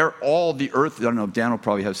that all the earth, I don't know, Dan will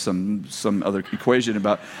probably have some other equation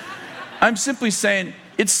about. I'm simply saying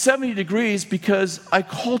it's 70 degrees because I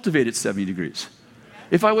cultivated 70 degrees.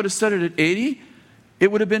 If I would have set it at 80,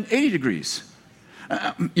 it would have been 80 degrees.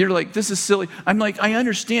 You're like, this is silly. I'm like, I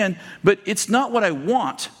understand, but it's not what I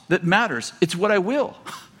want that matters. It's what I will.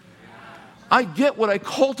 I get what I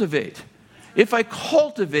cultivate. If I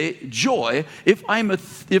cultivate joy, if I'm a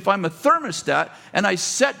thermostat and I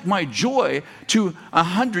set my joy to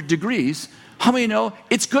 100 degrees, how many know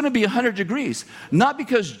it's going to be 100 degrees? Not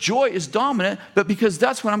because joy is dominant, but because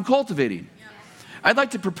that's what I'm cultivating. I'd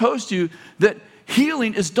like to propose to you that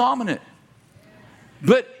healing is dominant.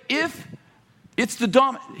 But if it's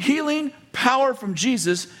the healing power from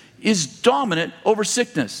Jesus is dominant over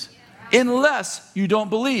sickness, unless you don't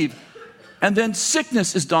believe. And then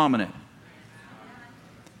sickness is dominant.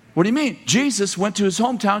 What do you mean? Jesus went to his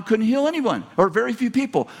hometown, couldn't heal anyone, or very few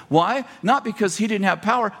people. Why? Not because he didn't have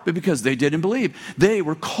power, but because they didn't believe. They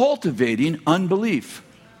were cultivating unbelief.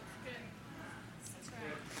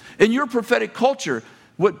 In your prophetic culture,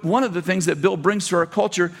 one of the things that Bill brings to our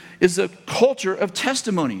culture is a culture of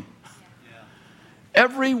testimony.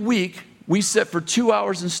 Every week, we sit for 2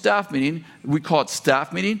 hours in staff meeting. We call it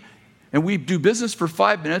staff meeting. And we do business for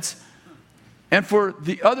 5 minutes. And for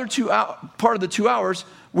the other part of the 2 hours,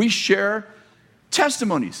 we share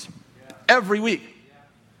testimonies every week.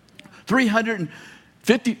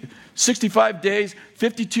 365 days,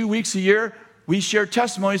 52 weeks a year, we share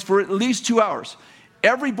testimonies for at least 2 hours.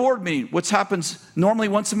 Every board meeting, which happens normally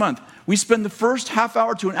once a month, we spend the first half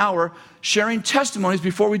hour to an hour sharing testimonies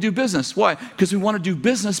before we do business. Why? Because we want to do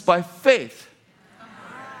business by faith.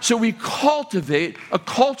 So we cultivate a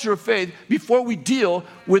culture of faith before we deal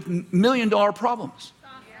with $1 million problems.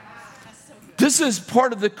 This is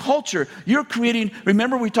part of the culture. You're creating,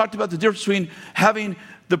 remember we talked about the difference between having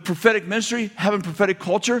the prophetic ministry, having prophetic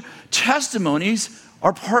culture? Testimonies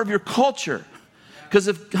are part of your culture. Because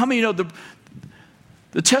how many know the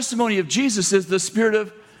testimony of Jesus is the spirit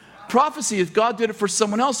of prophecy, if God did it for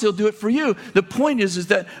someone else, he'll do it for you. The point is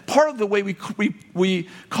that part of the way we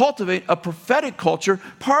cultivate a prophetic culture,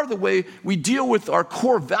 part of the way we deal with our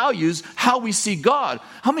core values, how we see God.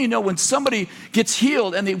 How many know when somebody gets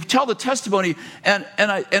healed and they tell the testimony and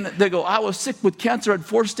they go, I was sick with cancer, I had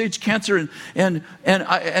 4-stage cancer,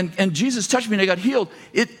 and Jesus touched me and I got healed.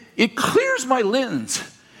 It clears my lens.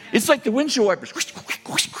 It's like the windshield wipers.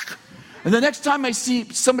 And the next time I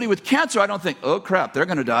see somebody with cancer, I don't think, oh crap, they're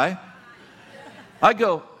going to die. I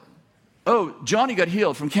go, oh, Johnny got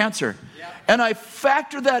healed from cancer. And I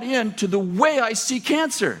factor that into the way I see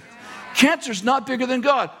cancer. Cancer's not bigger than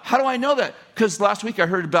God. How do I know that? Because last week I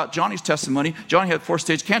heard about Johnny's testimony. Johnny had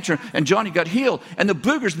 4-stage cancer and Johnny got healed. And the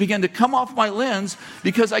boogers began to come off my lens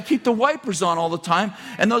because I keep the wipers on all the time.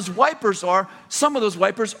 And some of those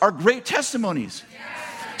wipers are great testimonies.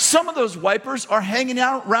 Some of those wipers are hanging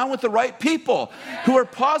out around with the right people who are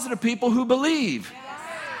positive people who believe.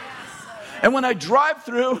 And when I drive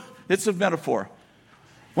through, it's a metaphor.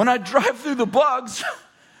 When I drive through the bugs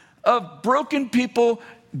of broken people,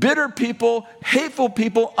 bitter people, hateful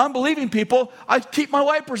people, unbelieving people, I keep my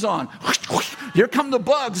wipers on. Here come the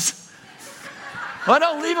bugs. I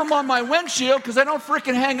don't leave them on my windshield because I don't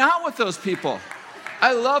freaking hang out with those people.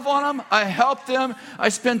 I love on them. I help them. I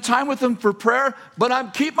spend time with them for prayer. But I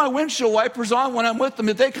keep my windshield wipers on when I'm with them.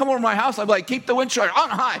 If they come over to my house, I'm like, keep the windshield on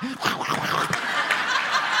high.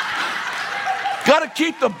 Got to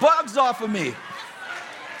keep the bugs off of me.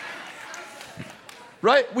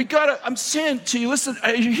 Right? I'm saying to you, listen,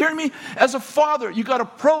 are you hearing me? As a father, you got to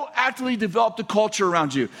proactively develop the culture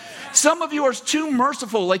around you. Some of you are too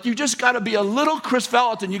merciful. Like you just got to be a little Chris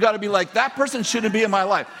Valentin. You got to be like, that person shouldn't be in my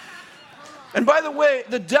life. And by the way,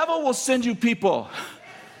 the devil will send you people.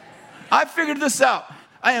 I figured this out.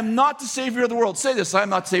 I am not the savior of the world. Say this, I am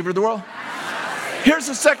not the savior of the world. Here's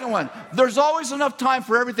the second one. There's always enough time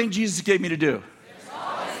for everything Jesus gave me to do.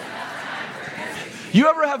 You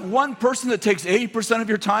ever have one person that takes 80% of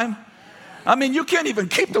your time? I mean, you can't even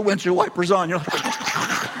keep the windshield wipers on. You're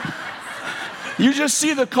like, you just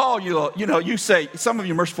see the call. You say, some of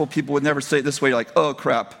you merciful people would never say it this way. You're like, oh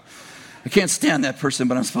crap. I can't stand that person,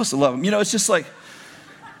 but I'm supposed to love him. It's just like,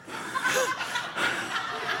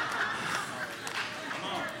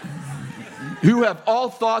 you have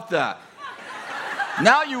all thought that.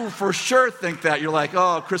 Now you for sure think that. You're like,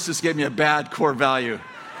 oh, Chris just gave me a bad core value.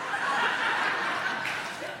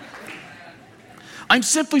 I'm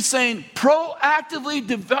simply saying, proactively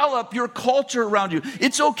develop your culture around you.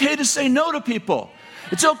 It's okay to say no to people.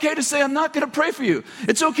 It's okay to say, I'm not going to pray for you.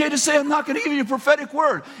 It's okay to say, I'm not going to give you a prophetic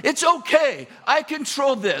word. It's okay. I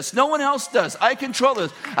control this. No one else does. I control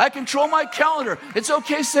this. I control my calendar. It's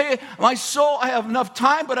okay to say, my soul, I have enough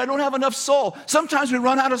time, but I don't have enough soul. Sometimes we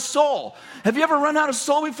run out of soul. Have you ever run out of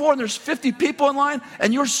soul before and there's 50 people in line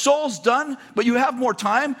and your soul's done, but you have more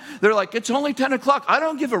time? They're like, it's only 10 o'clock. I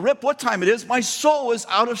don't give a rip what time it is. My soul is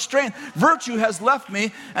out of strength. Virtue has left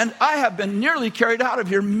me, and I have been nearly carried out of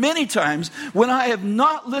here many times when I have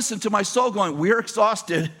not listened to my soul going, we're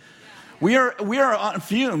exhausted. We are on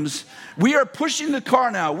fumes. We are pushing the car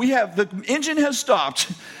now. The engine has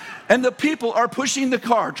stopped. And the people are pushing the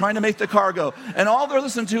car, trying to make the car go. And all they're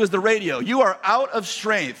listening to is the radio. You are out of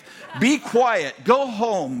strength. Be quiet. Go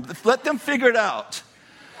home. Let them figure it out.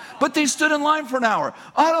 But they stood in line for an hour.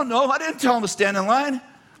 I don't know. I didn't tell them to stand in line.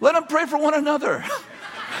 Let them pray for one another.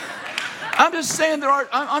 I'm just saying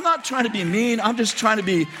I'm not trying to be mean. I'm just trying to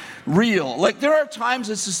be real. Like there are times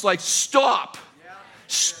it's just like, stop.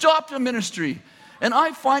 Stop the ministry. And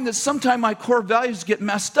I find that sometimes my core values get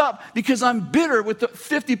messed up because I'm bitter with the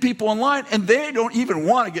 50 people in line and they don't even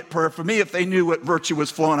want to get prayer for me if they knew what virtue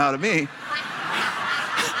was flowing out of me.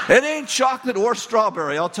 It ain't chocolate or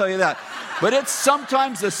strawberry, I'll tell you that. But it's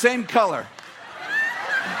sometimes the same color.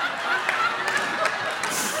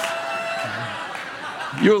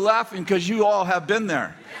 You're laughing because you all have been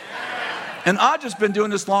there. And I've just been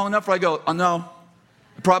doing this long enough where I go, oh no,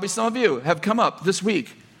 probably some of you have come up this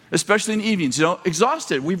week, especially in the evenings,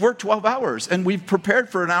 exhausted. We've worked 12 hours and we've prepared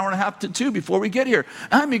for an hour and a half to 2 before we get here.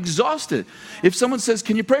 I'm exhausted. If someone says,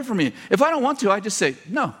 can you pray for me? If I don't want to, I just say,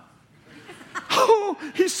 no. Oh,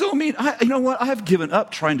 he's so mean. You know what? I have given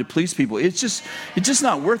up trying to please people. It's just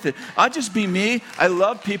not worth it. I just be me. I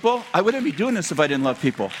love people. I wouldn't be doing this if I didn't love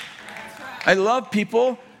people. I love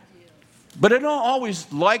people, but I don't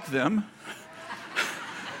always like them.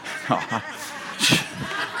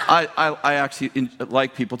 I actually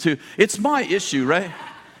like people too. It's my issue, right?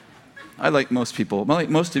 I like most people. I like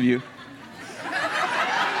most of you.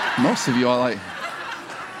 Most of you I like.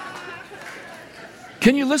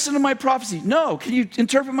 Can you listen to my prophecy? No. Can you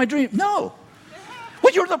interpret my dream? No.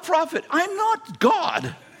 Well, you're the prophet. I'm not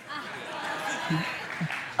God.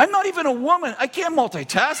 I'm not even a woman. I can't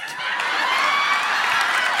multitask.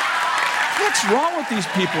 What's wrong with these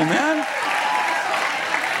people, man?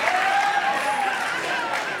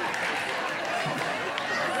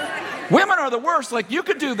 Women are the worst. Like, you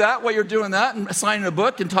could do that while you're doing that and signing a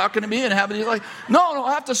book and talking to me and having, like, no,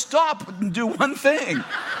 I have to stop and do one thing.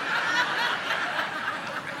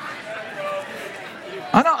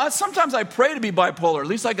 I know, sometimes I pray to be bipolar. At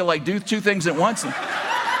least I can, like, do two things at once.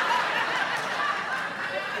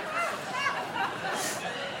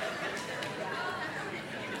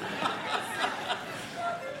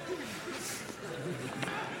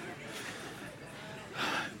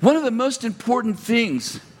 One of the most important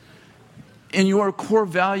things in your core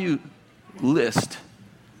value list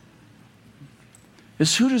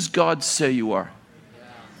is, who does God say you are?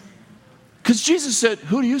 Because Jesus said,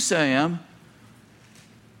 who do you say I am?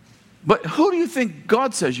 But who do you think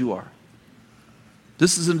God says you are?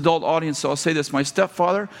 This is an adult audience, so I'll say this. My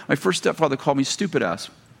first stepfather called me stupid ass.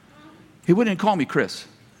 He wouldn't call me Chris.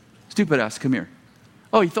 Stupid ass, come here.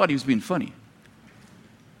 Oh, he thought he was being funny.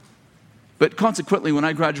 But consequently, when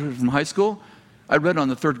I graduated from high school, I read on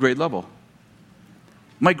the 3rd grade level.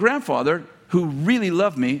 My grandfather, who really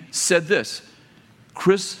loved me, said this: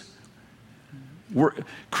 Chris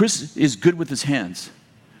is good with his hands.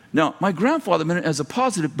 Now, my grandfather meant it as a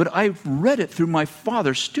positive, but I read it through my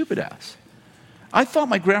father's stupid ass. I thought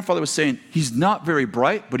my grandfather was saying, he's not very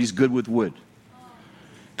bright, but he's good with wood.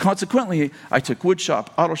 Consequently, I took wood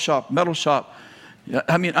shop, auto shop, metal shop.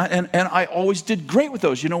 I mean, and I always did great with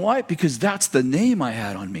those. You know why? Because that's the name I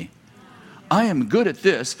had on me. I am good at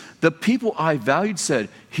this. The people I valued said,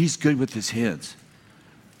 he's good with his hands,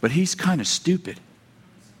 but he's kind of stupid,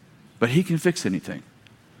 but he can fix anything.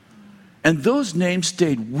 And those names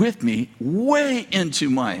stayed with me way into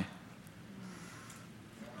my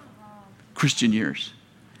Christian years.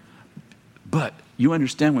 But you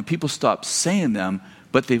understand, when people stop saying them,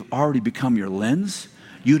 but they've already become your lens,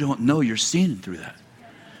 you don't know you're seeing through that.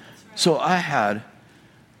 So I had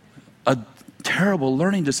a terrible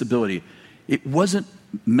learning disability. It wasn't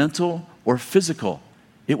mental or physical.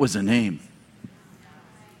 It was a name.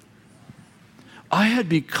 I had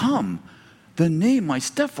become the name my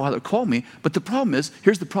stepfather called me, but the problem is,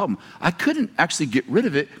 here's the problem. I couldn't actually get rid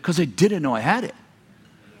of it because I didn't know I had it.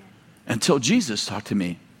 Until Jesus talked to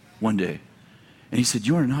me one day, and he said,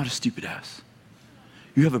 you are not a stupid ass.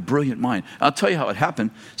 You have a brilliant mind. I'll tell you how it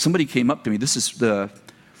happened. Somebody came up to me.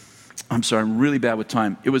 I'm sorry, I'm really bad with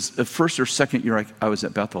time. It was the first or second year I was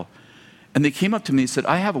at Bethel. And they came up to me and said,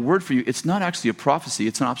 I have a word for you. It's not actually a prophecy,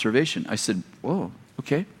 it's an observation. I said, whoa,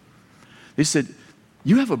 okay. They said,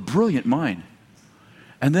 you have a brilliant mind.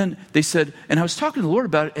 And then they said, and I was talking to the Lord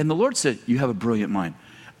about it, and the Lord said, you have a brilliant mind.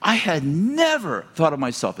 I had never thought of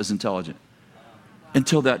myself as intelligent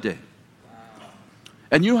until that day.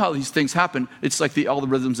 And you know how these things happen. It's like all the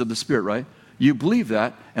rhythms of the Spirit, right? You believe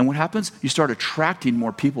that, and what happens? You start attracting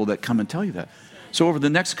more people that come and tell you that. So over the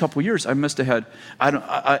next couple of years, I must have had,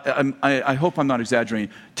 I hope I'm not exaggerating,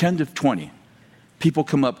 10 to 20 people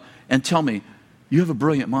come up and tell me, you have a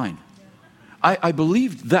brilliant mind. I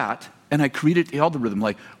believed that, and I created the algorithm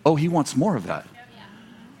like, oh, he wants more of that.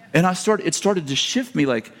 And it started to shift me,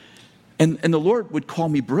 like, and the Lord would call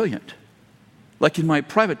me brilliant. Like in my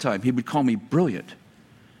private time, he would call me brilliant.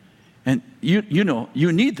 And you know,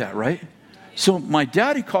 you need that, right? So my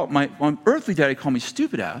earthly daddy called me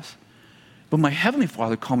stupid ass, but my heavenly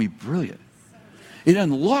Father called me brilliant. It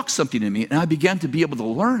unlocked something in me, and I began to be able to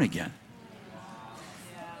learn again.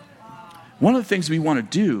 One of the things we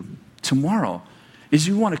want to do tomorrow is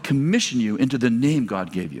we want to commission you into the name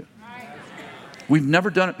God gave you. We've never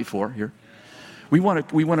done it before here. We want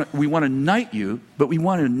to knight you, but we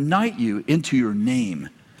want to knight you into your name,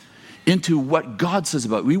 into what God says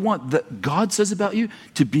about you. We want what God says about you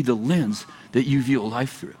to be the lens that you view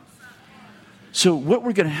life through. So what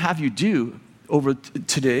we're going to have you do over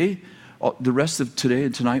today, the rest of today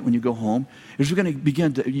and tonight when you go home, is we're going to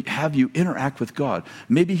begin to have you interact with God.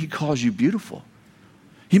 Maybe he calls you beautiful.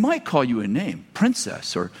 He might call you a name,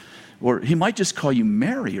 princess, or he might just call you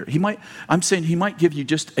Mary, or he might give you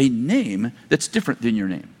just a name that's different than your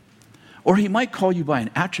name. Or he might call you by an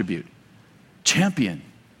attribute, champion,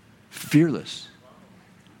 fearless,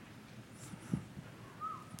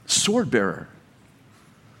 sword bearer,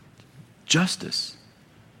 justice.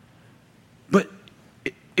 But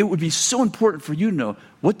it would be so important for you to know,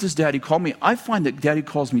 what does Daddy call me? I find that Daddy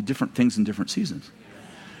calls me different things in different seasons.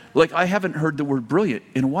 Like, I haven't heard the word brilliant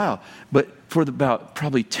in a while, but for about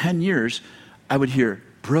probably 10 years, I would hear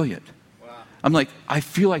brilliant. Wow. I'm like, I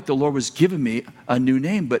feel like the Lord was giving me a new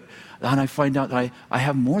name, and I find out I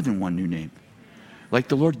have more than one new name. Like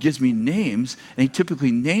the Lord gives me names, and he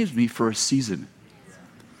typically names me for a season.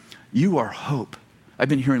 You are hope. I've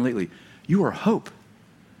been hearing lately, you are hope.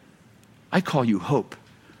 I call you hope.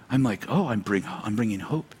 I'm like, oh, I'm bringing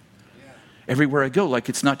hope. Everywhere I go, like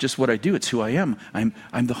it's not just what I do, it's who I am.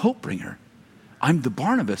 I'm the hope bringer. I'm the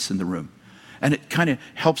Barnabas in the room. And it kind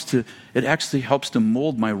of actually helps to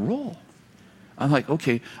mold my role. I'm like,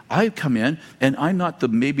 okay, I come in and I'm not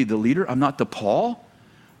maybe the leader, I'm not the Paul,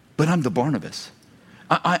 but I'm the Barnabas.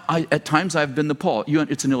 I at times I've been the Paul.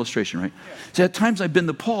 It's an illustration, right? So at times I've been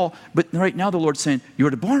the Paul, but right now the Lord's saying,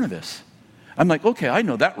 you're the Barnabas. I'm like, okay, I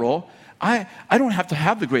know that role. I don't have to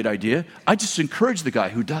have the great idea. I just encourage the guy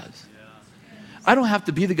who does. I don't have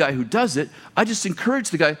to be the guy who does it. I just encourage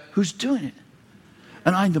the guy who's doing it.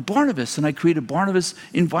 And I'm the Barnabas, and I create a Barnabas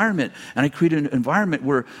environment. And I create an environment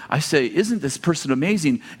where I say, isn't this person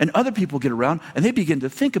amazing? And other people get around, and they begin to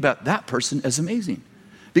think about that person as amazing.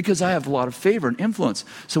 Because I have a lot of favor and influence.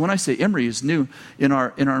 So when I say Emery is new in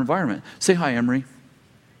our environment, say hi, Emery.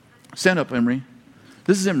 Stand up, Emery.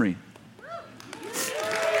 This is Emery.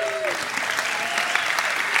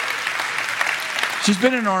 She's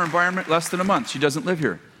been in our environment less than a month. She doesn't live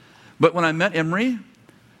here. But when I met Emery,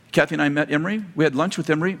 Kathy and I met Emery. We had lunch with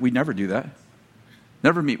Emery. We never do that.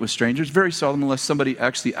 Never meet with strangers. Very seldom unless somebody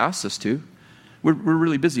actually asks us to. We're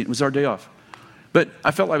really busy. It was our day off. But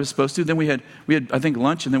I felt I was supposed to. Then we had I think,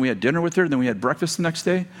 lunch, and then we had dinner with her. Then we had breakfast the next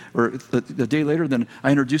day, or the day later. Then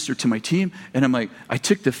I introduced her to my team. And I'm like, I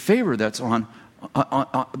took the favor that's on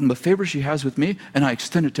the favor she has with me, and I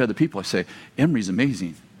extend it to other people. I say, Emery's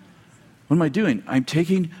amazing. What am I doing? I'm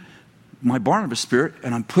taking my Barnabas spirit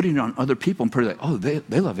and I'm putting it on other people. I'm pretty like, oh,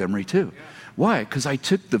 they love Emery too. Why? Because I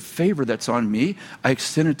took the favor that's on me, I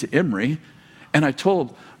extended to Emery, and I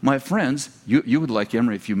told my friends, you would like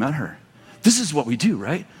Emery if you met her. This is what we do,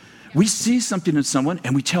 right? We see something in someone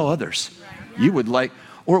and we tell others. You would like,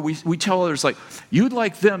 or we tell others like, you'd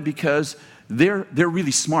like them because they're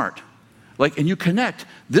really smart. Like, and you connect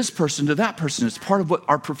this person to that person. It's part of what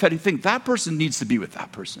our prophetic thing. That person needs to be with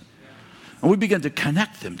that person. And we begin to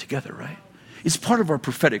connect them together, right? It's part of our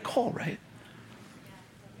prophetic call, right?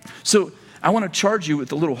 So I want to charge you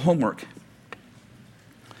with a little homework.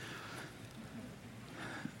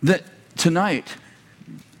 That tonight,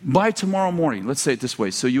 by tomorrow morning, let's say it this way,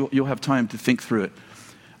 so you'll have time to think through it.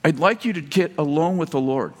 I'd like you to get alone with the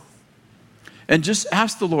Lord. And just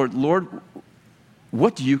ask the Lord, Lord,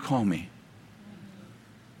 what do you call me?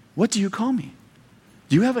 What do you call me?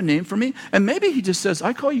 Do you have a name for me? And maybe he just says,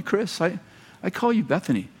 I call you Chris. I call you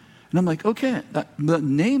Bethany. And I'm like, okay, the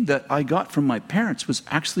name that I got from my parents was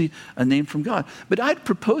actually a name from God. But I'd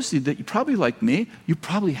propose to you that you probably, like me, you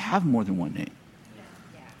probably have more than one name.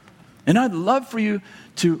 And I'd love for you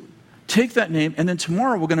to take that name, and then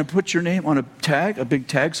tomorrow we're going to put your name on a tag, a big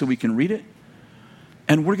tag, so we can read it.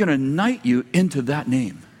 And we're going to knight you into that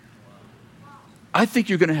name. I think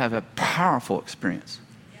you're going to have a powerful experience.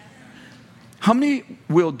 How many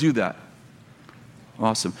will do that?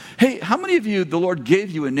 Awesome. Hey, how many of you, the Lord gave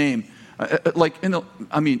you a name?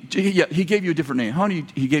 He gave you a different name. How many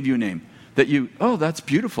he gave you a name that that's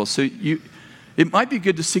beautiful. So it might be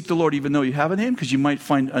good to seek the Lord even though you have a name, because you might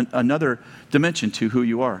find another dimension to who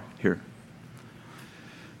you are here.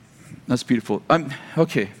 That's beautiful.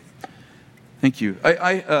 Okay. Thank you.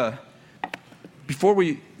 Before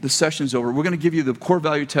the session's over, we're going to give you the core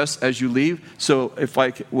value test as you leave. So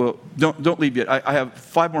don't leave yet. I have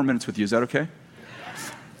 5 more minutes with you. Is that okay?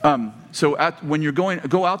 When you're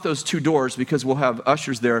go out those 2 doors, because we'll have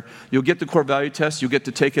ushers there. You'll get the core value test. You'll get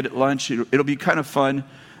to take it at lunch. It'll be kind of fun.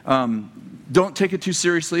 Don't take it too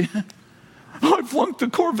seriously. I flunked the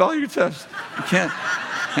core value test. You can't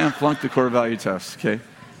flunk the core value test. Okay.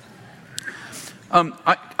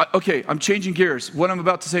 Okay, I'm changing gears. What I'm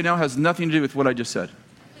about to say now has nothing to do with what I just said.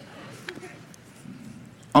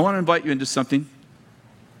 I want to invite you into something.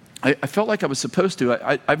 I felt like I was supposed to.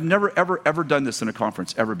 I've never, ever done this in a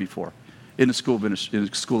conference ever before in a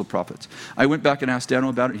school of prophets. I went back and asked Daniel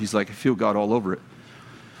about it. He's like, I feel God all over it.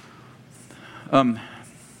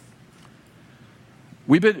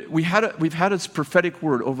 We've had this prophetic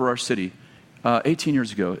word over our city. 18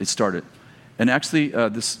 years ago, it started. And actually,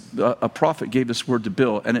 a prophet gave this word to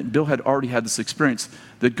Bill, and Bill had already had this experience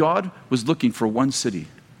that God was looking for one city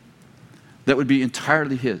that would be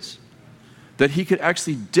entirely his, that he could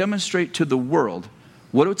actually demonstrate to the world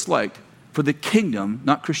what it's like for the kingdom,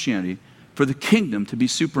 not Christianity, for the kingdom to be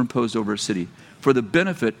superimposed over a city for the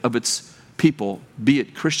benefit of its people, be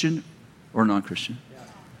it Christian or non-Christian.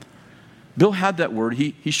 Bill had that word.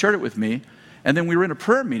 He shared it with me, and then we were in a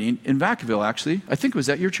prayer meeting in Vacaville, actually. I think it was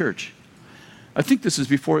at your church. I think this is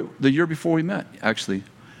the year before we met, actually.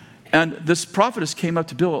 And this prophetess came up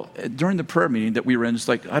to Bill during the prayer meeting that we were in. It's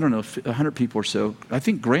like, I don't know, 100 people or so. I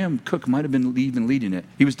think Graham Cook might have been even leading it.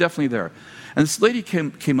 He was definitely there. And this lady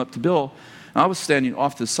came up to Bill, and I was standing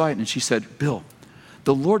off to the side, and she said, Bill,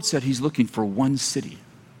 the Lord said he's looking for one city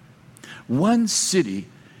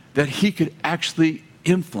that he could actually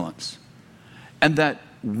influence. And that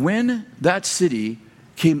when that city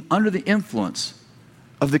came under the influence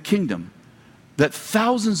of the kingdom, that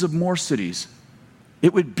thousands of more cities,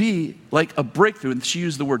 it would be like a breakthrough, and she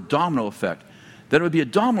used the word domino effect, that it would be a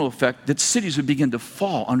domino effect that cities would begin to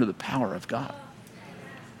fall under the power of God.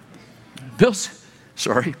 Bill's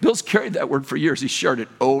carried that word for years. He shared it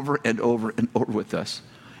over and over and over with us.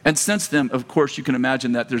 And since then, of course, you can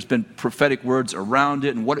imagine that there's been prophetic words around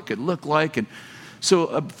it and what it could look like. And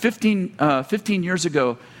so 15 years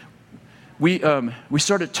ago, we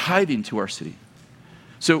started tithing to our city.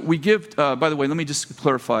 So we give, by the way, let me just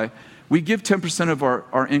clarify. We give 10% of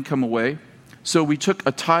our income away. So we took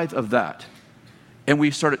a tithe of that, and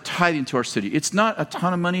we started tithing to our city. It's not a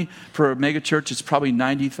ton of money for a mega church. It's probably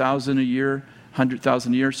 $90,000 a year, $100,000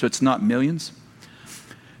 a year, so it's not millions.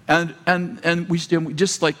 And we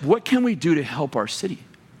just like, what can we do to help our city?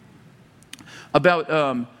 About,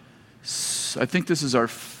 I think this is our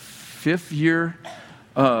 5th year,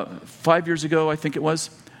 5 years ago, I think it was,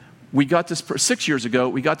 6 years ago,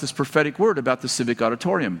 we got this prophetic word about the Civic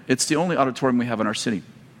Auditorium. It's the only auditorium we have in our city.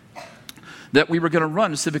 That we were going to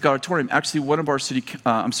run a Civic Auditorium. Actually, one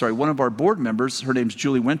of our board members, her name's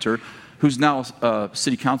Julie Winter, who's now a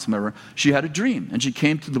city council member, she had a dream. And she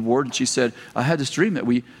came to the board and she said, I had this dream that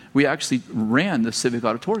we actually ran the Civic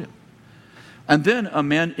Auditorium. And then a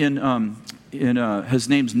man his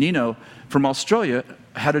name's Nino from Australia,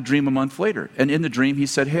 had a dream a month later. And in the dream, he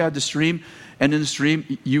said, hey, I had this dream. And in this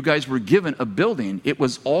dream, you guys were given a building. It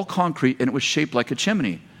was all concrete and it was shaped like a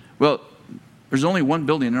chimney. Well, there's only one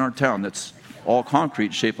building in our town that's all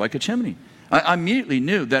concrete shaped like a chimney. I immediately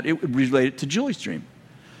knew that it would relate to Julie's dream.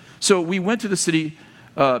 So we went to the city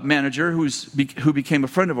manager who became a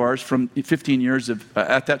friend of ours from 15 years of,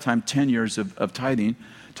 at that time, 10 years of tithing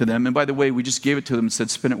to them. And by the way, we just gave it to them and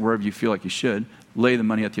said, spend it wherever you feel like you should. Lay the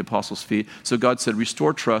money at the apostles' feet. So God said,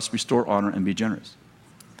 restore trust, restore honor, and be generous.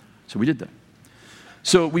 So we did that.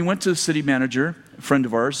 So we went to the city manager, a friend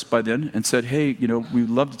of ours by then, and said, hey, we'd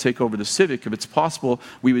love to take over the Civic. If it's possible,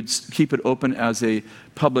 we would keep it open as a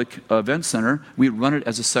public event center. We'd run it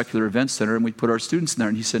as a secular event center, and we'd put our students in there.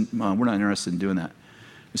 And he said, we're not interested in doing that.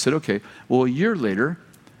 We said, okay. Well, a year later,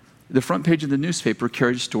 the front page of the newspaper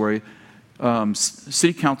carried a story,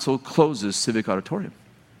 City Council closes Civic Auditorium.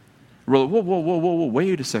 We're like, whoa,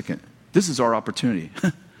 wait a second. This is our opportunity.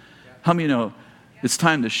 How many know it's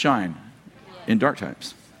time to shine in dark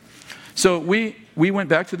times? So we went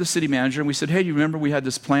back to the city manager and we said, hey, you remember we had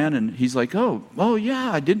this plan? And he's like, oh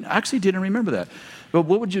yeah, I didn't remember that. But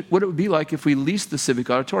what it would be like if we leased the Civic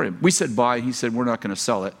Auditorium? We said buy. He said, we're not going to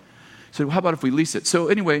sell it. So how about if we lease it? So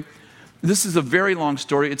anyway, this is a very long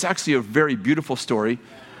story. It's actually a very beautiful story.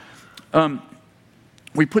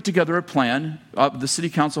 We put together a plan. The city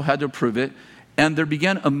council had to approve it. And there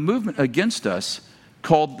began a movement against us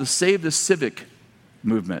called the Save the Civic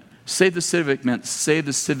movement. Save the Civic meant save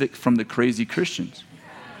the Civic from the crazy Christians.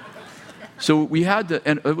 So we had to,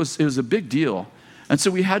 and it was a big deal. And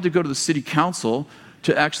so we had to go to the city council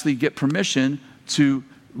to actually get permission to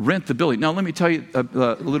rent the building. Now let me tell you a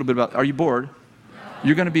little bit about, are you bored?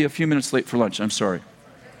 You're going to be a few minutes late for lunch, I'm sorry.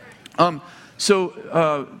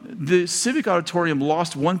 So the Civic Auditorium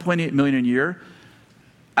lost $1.8 million a year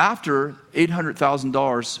after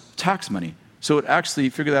 $800,000 tax money. So it actually,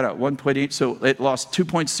 figure that out, 1.8, so it lost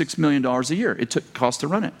 $2.6 million a year. It cost to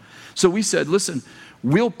run it. So we said, listen,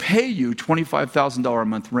 we'll pay you $25,000 a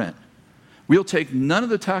month rent. We'll take none of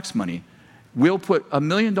the tax money. We'll put $1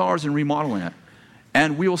 million in remodeling it.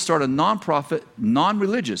 And we will start a nonprofit,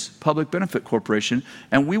 non-religious public benefit corporation,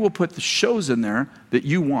 and we will put the shows in there that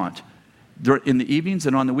you want in the evenings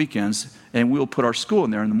and on the weekends, and we will put our school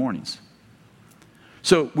in there in the mornings.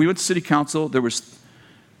 So we went to city council. There was,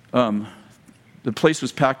 the place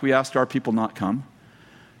was packed. We asked our people not come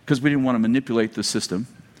because we didn't want to manipulate the system.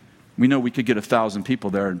 We know we could get 1,000 people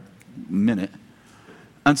there in a minute.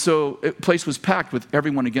 And so the place was packed with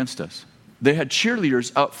everyone against us. They had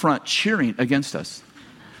cheerleaders out front cheering against us.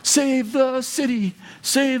 Save the city,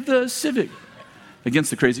 save the Civic. Against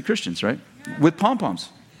the crazy Christians, right? With pom-poms.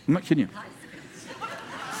 I'm not kidding you.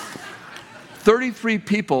 33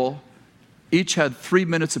 people each had 3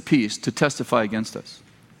 minutes apiece to testify against us.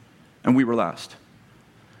 And we were last.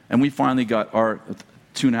 And we finally got our,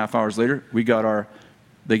 2.5 hours later,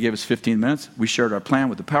 they gave us 15 minutes. We shared our plan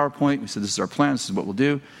with the PowerPoint. We said, this is our plan. This is what we'll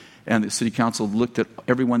do. and the city council looked at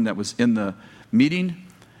everyone that was in the meeting,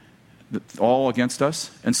 all against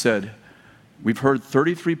us, and said, we've heard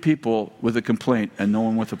 33 people with a complaint and no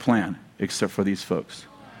one with a plan, except for these folks.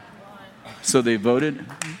 So they voted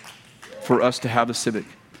for us to have a civic.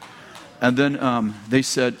 And then they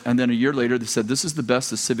said, and then a year later, they said, this is the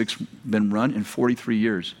best the civic's been run in 43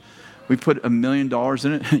 years. We put $1 million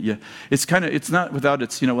in it. Yeah, it's not without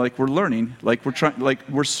its, like we're learning, like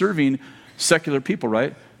we're serving secular people,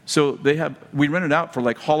 right? So we rented out for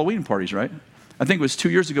like Halloween parties, right? I think it was 2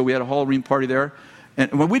 years ago we had a Halloween party there.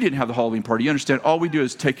 And when we didn't have the Halloween party, you understand, all we do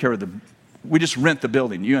is take care of we just rent the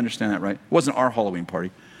building. You understand that, right? It wasn't our Halloween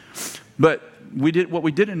party. But what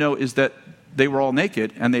we didn't know is that they were all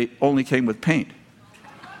naked and they only came with paint.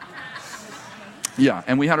 Yeah,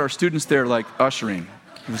 and we had our students there like ushering.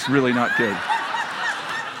 It was really not good.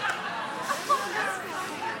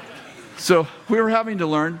 So we were having to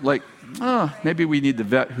learn, maybe we need to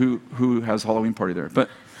vet who has Halloween party there. But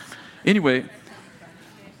anyway,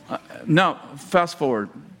 now fast forward.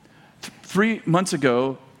 3 months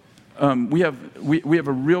ago, we have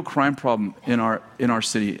a real crime problem in our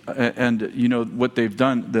city, and what they've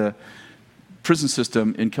done. The prison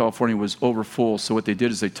system in California was overfull, so what they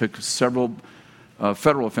did is they took several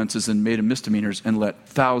federal offenses and made them misdemeanors and let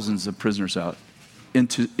thousands of prisoners out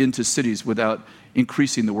into cities without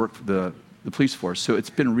increasing the work the police force. So it's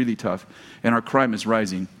been really tough, and our crime is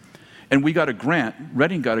rising. And we got a grant.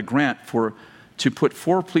 Redding got a grant to put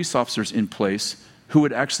 4 police officers in place who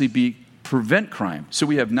would actually prevent crime. So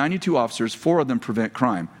we have 92 officers, 4 of them prevent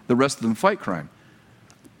crime. The rest of them fight crime.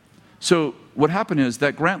 So what happened is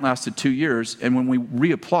that grant lasted 2 years, and when we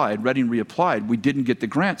Redding reapplied, we didn't get the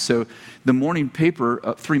grant. So the morning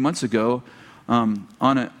paper 3 months ago, on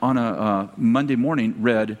a Monday morning,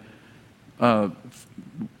 read,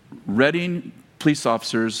 Redding police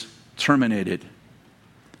officers terminated.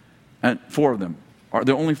 And 4 of them are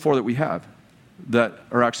the only 4 that we have that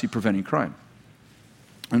are actually preventing crime.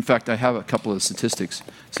 In fact, I have a couple of statistics.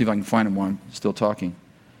 See if I can find them while I'm still talking.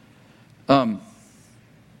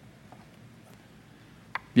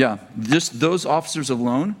 Yeah, just those officers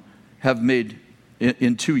alone have made,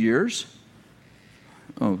 in 2 years,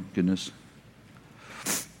 oh, goodness.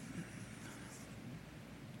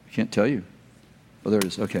 I can't tell you. Oh, there it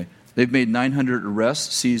is. Okay. They've made 900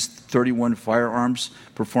 arrests, seized 31 firearms,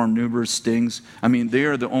 performed numerous stings. I mean, they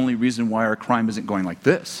are the only reason why our crime isn't going like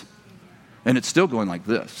this. And it's still going like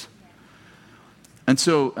this. And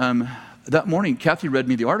so that morning, Kathy read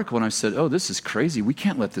me the article, and I said, oh, this is crazy. We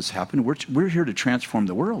can't let this happen. We're here to transform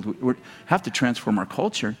the world. We have to transform our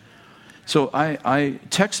culture. So I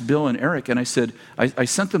text Bill and Eric, and I said, I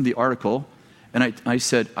sent them the article, and I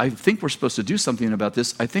said, I think we're supposed to do something about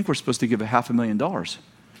this. I think we're supposed to give $500,000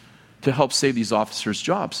 to help save these officers'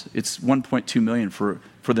 jobs. It's $1.2 million for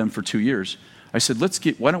them for 2 years. I said,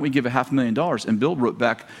 why don't we give $500,000? And Bill wrote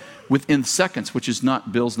back within seconds, which is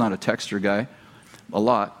Bill's not a texter guy, a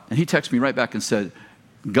lot. And he texted me right back and said,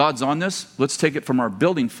 God's on this. Let's take it from our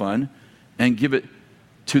building fund and give it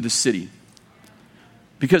to the city.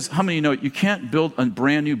 Because how many know you can't build a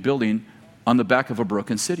brand new building on the back of a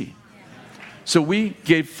broken city? So we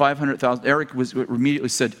gave $500,000. Eric immediately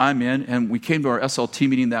said, I'm in. And we came to our SLT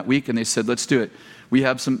meeting that week, and they said, let's do it. We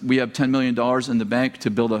have $10 million in the bank to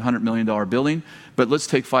build a $100 million building, but let's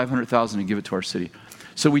take $500,000 and give it to our city.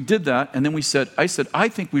 So we did that, and then I said, I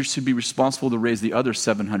think we should be responsible to raise the other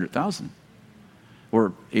 $700,000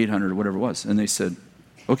 or $800 or whatever it was. And they said,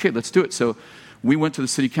 okay, let's do it. So we went to the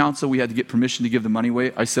city council. We had to get permission to give the money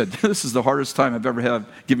away. I said, this is the hardest time I've ever had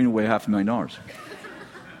giving away $500,000.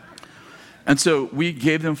 And so we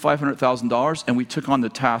gave them $500,000, and we took on the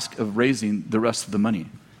task of raising the rest of the money.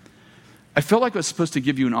 I felt like I was supposed to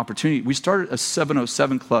give you an opportunity. We started a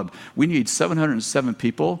 707 club. We need 707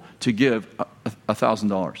 people to give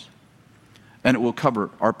 $1,000. And it will cover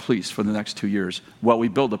our police for the next 2 years while we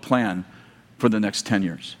build a plan for the next 10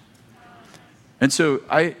 years. And so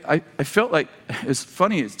I felt like, it's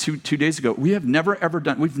funny, it's two days ago, we've never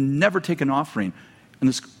taken an offering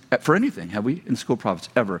for anything, have we, in the School of Prophets,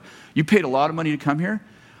 ever. You paid a lot of money to come here.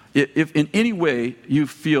 If in any way you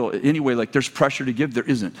feel, like there's pressure to give, there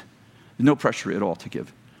isn't. There's no pressure at all to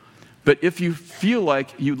give. But if you feel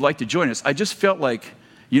like you'd like to join us, I just felt like,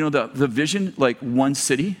 the vision, like one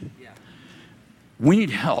city, we need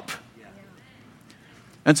help.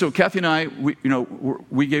 And so Kathy and I,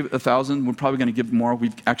 we gave $1,000. We're probably going to give more.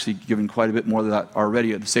 We've actually given quite a bit more than that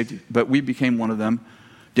already at the safety, but we became one of them.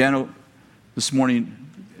 Dano this morning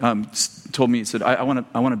told me, he said, I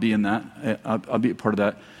want to be in that. I'll be a part of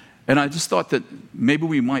that. And I just thought that maybe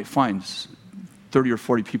we might find 30 or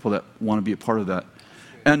 40 people that want to be a part of that.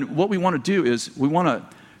 And what we want to do is we want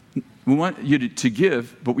to We want you to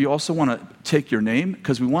give, but we also want to take your name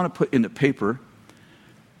because we want to put in the paper,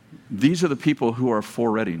 these are the people who are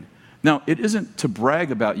for Redding. Now, it isn't to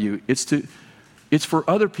brag about you. It's for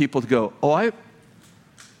other people to go,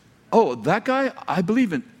 that guy, I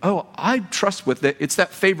believe in. Oh, I trust with it. It's that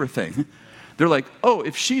favor thing. They're like, oh,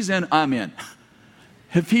 if she's in, I'm in.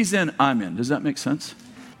 If he's in, I'm in. Does that make sense?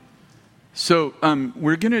 So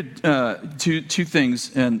we're going to do two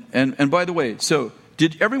things. And by the way, so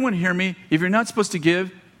did everyone hear me? If you're not supposed to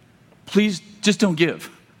give, please just don't give.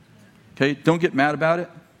 Okay? Don't get mad about it.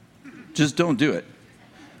 Just don't do it.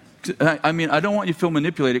 I mean, I don't want you to feel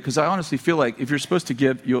manipulated because I honestly feel like if you're supposed to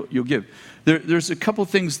give, you'll give. There's a couple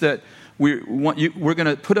things that we're going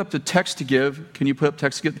to put up the text to give. Can you put up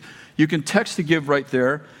text to give? You can text to give right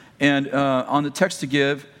there. And on the text to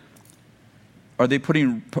give, are they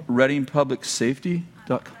putting Redding Public Safety?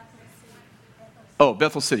 Oh,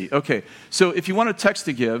 Bethel City. Okay. So if you want to text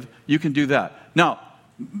to give, you can do that. Now,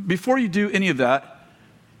 before you do any of that,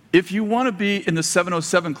 if you want to be in the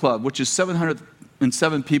 707 Club, which is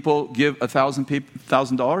 707 people give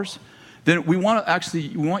 $1,000, then we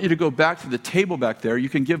want you to go back to the table back there. You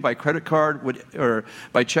can give by credit card or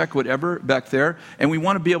by check, whatever, back there. And we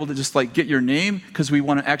want to be able to just like get your name because we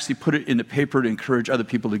want to actually put it in the paper to encourage other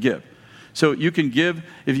people to give. So you can give,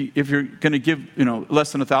 if you're going to give,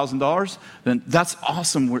 less than $1,000, then that's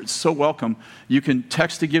awesome. We're so welcome. You can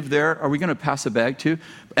text to give there. Are we going to pass a bag too?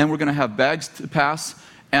 And we're going to have bags to pass.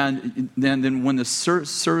 And then when the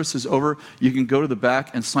service is over, you can go to the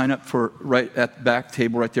back and sign up for right at the back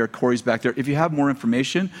table right there. Corey's back there. If you have more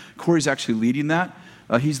information, Corey's actually leading that.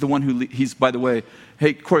 He's the one he's, by the way,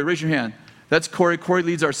 hey, Corey, raise your hand. That's Corey. Corey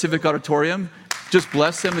leads our civic auditorium. Just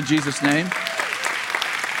bless him in Jesus' name.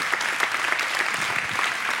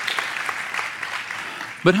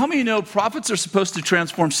 But how many know prophets are supposed to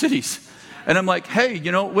transform cities? And I'm like, hey,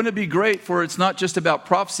 wouldn't it be great for it's not just about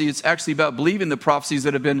prophecy, it's actually about believing the prophecies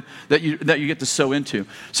that you get to sow into.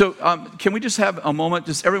 So can we just have a moment,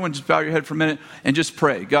 everyone just bow your head for a minute and just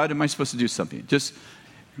pray. God, am I supposed to do something?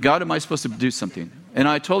 God, am I supposed to do something? And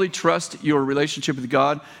I totally trust your relationship with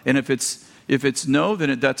God. And if it's no,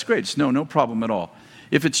 then that's great. It's no problem at all.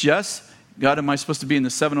 If it's yes, God, am I supposed to be in the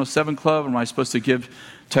 707 Club? Or am I supposed to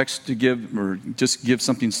text to give, or just give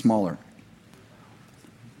something smaller?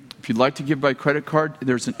 If you'd like to give by credit card,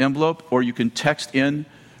 there's an envelope, or you can text in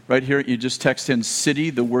right here. You just text in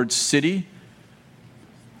city, the word city.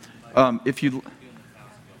 If you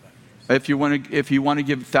want to give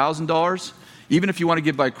 $1,000, even if you want to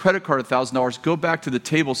give by credit card $1,000, go back to the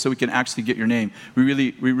table so we can actually get your name. We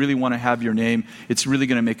really want to have your name. It's really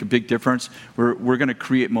going to make a big difference. We're going to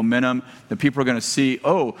create momentum. The people are going to see,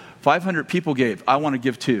 500 people gave. I want to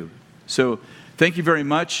give too. So thank you very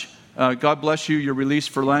much. God bless you. You're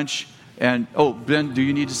released for lunch. And, Ben, do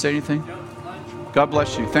you need to say anything? God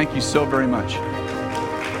bless you. Thank you so very much.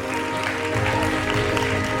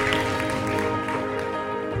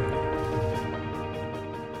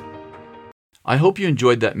 I hope you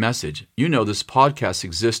enjoyed that message. You know this podcast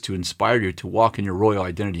exists to inspire you to walk in your royal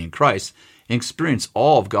identity in Christ and experience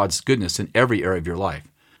all of God's goodness in every area of your life.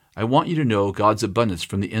 I want you to know God's abundance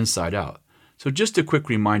from the inside out. So just a quick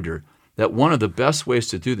reminder that one of the best ways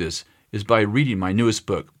to do this is by reading my newest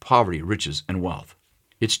book, Poverty, Riches, and Wealth.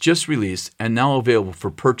 It's just released and now available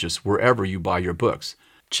for purchase wherever you buy your books.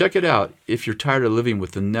 Check it out if you're tired of living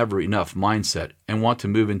with the never enough mindset and want to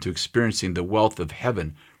move into experiencing the wealth of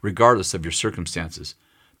heaven regardless of your circumstances.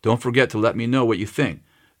 Don't forget to let me know what you think.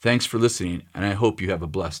 Thanks for listening, and I hope you have a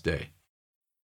blessed day.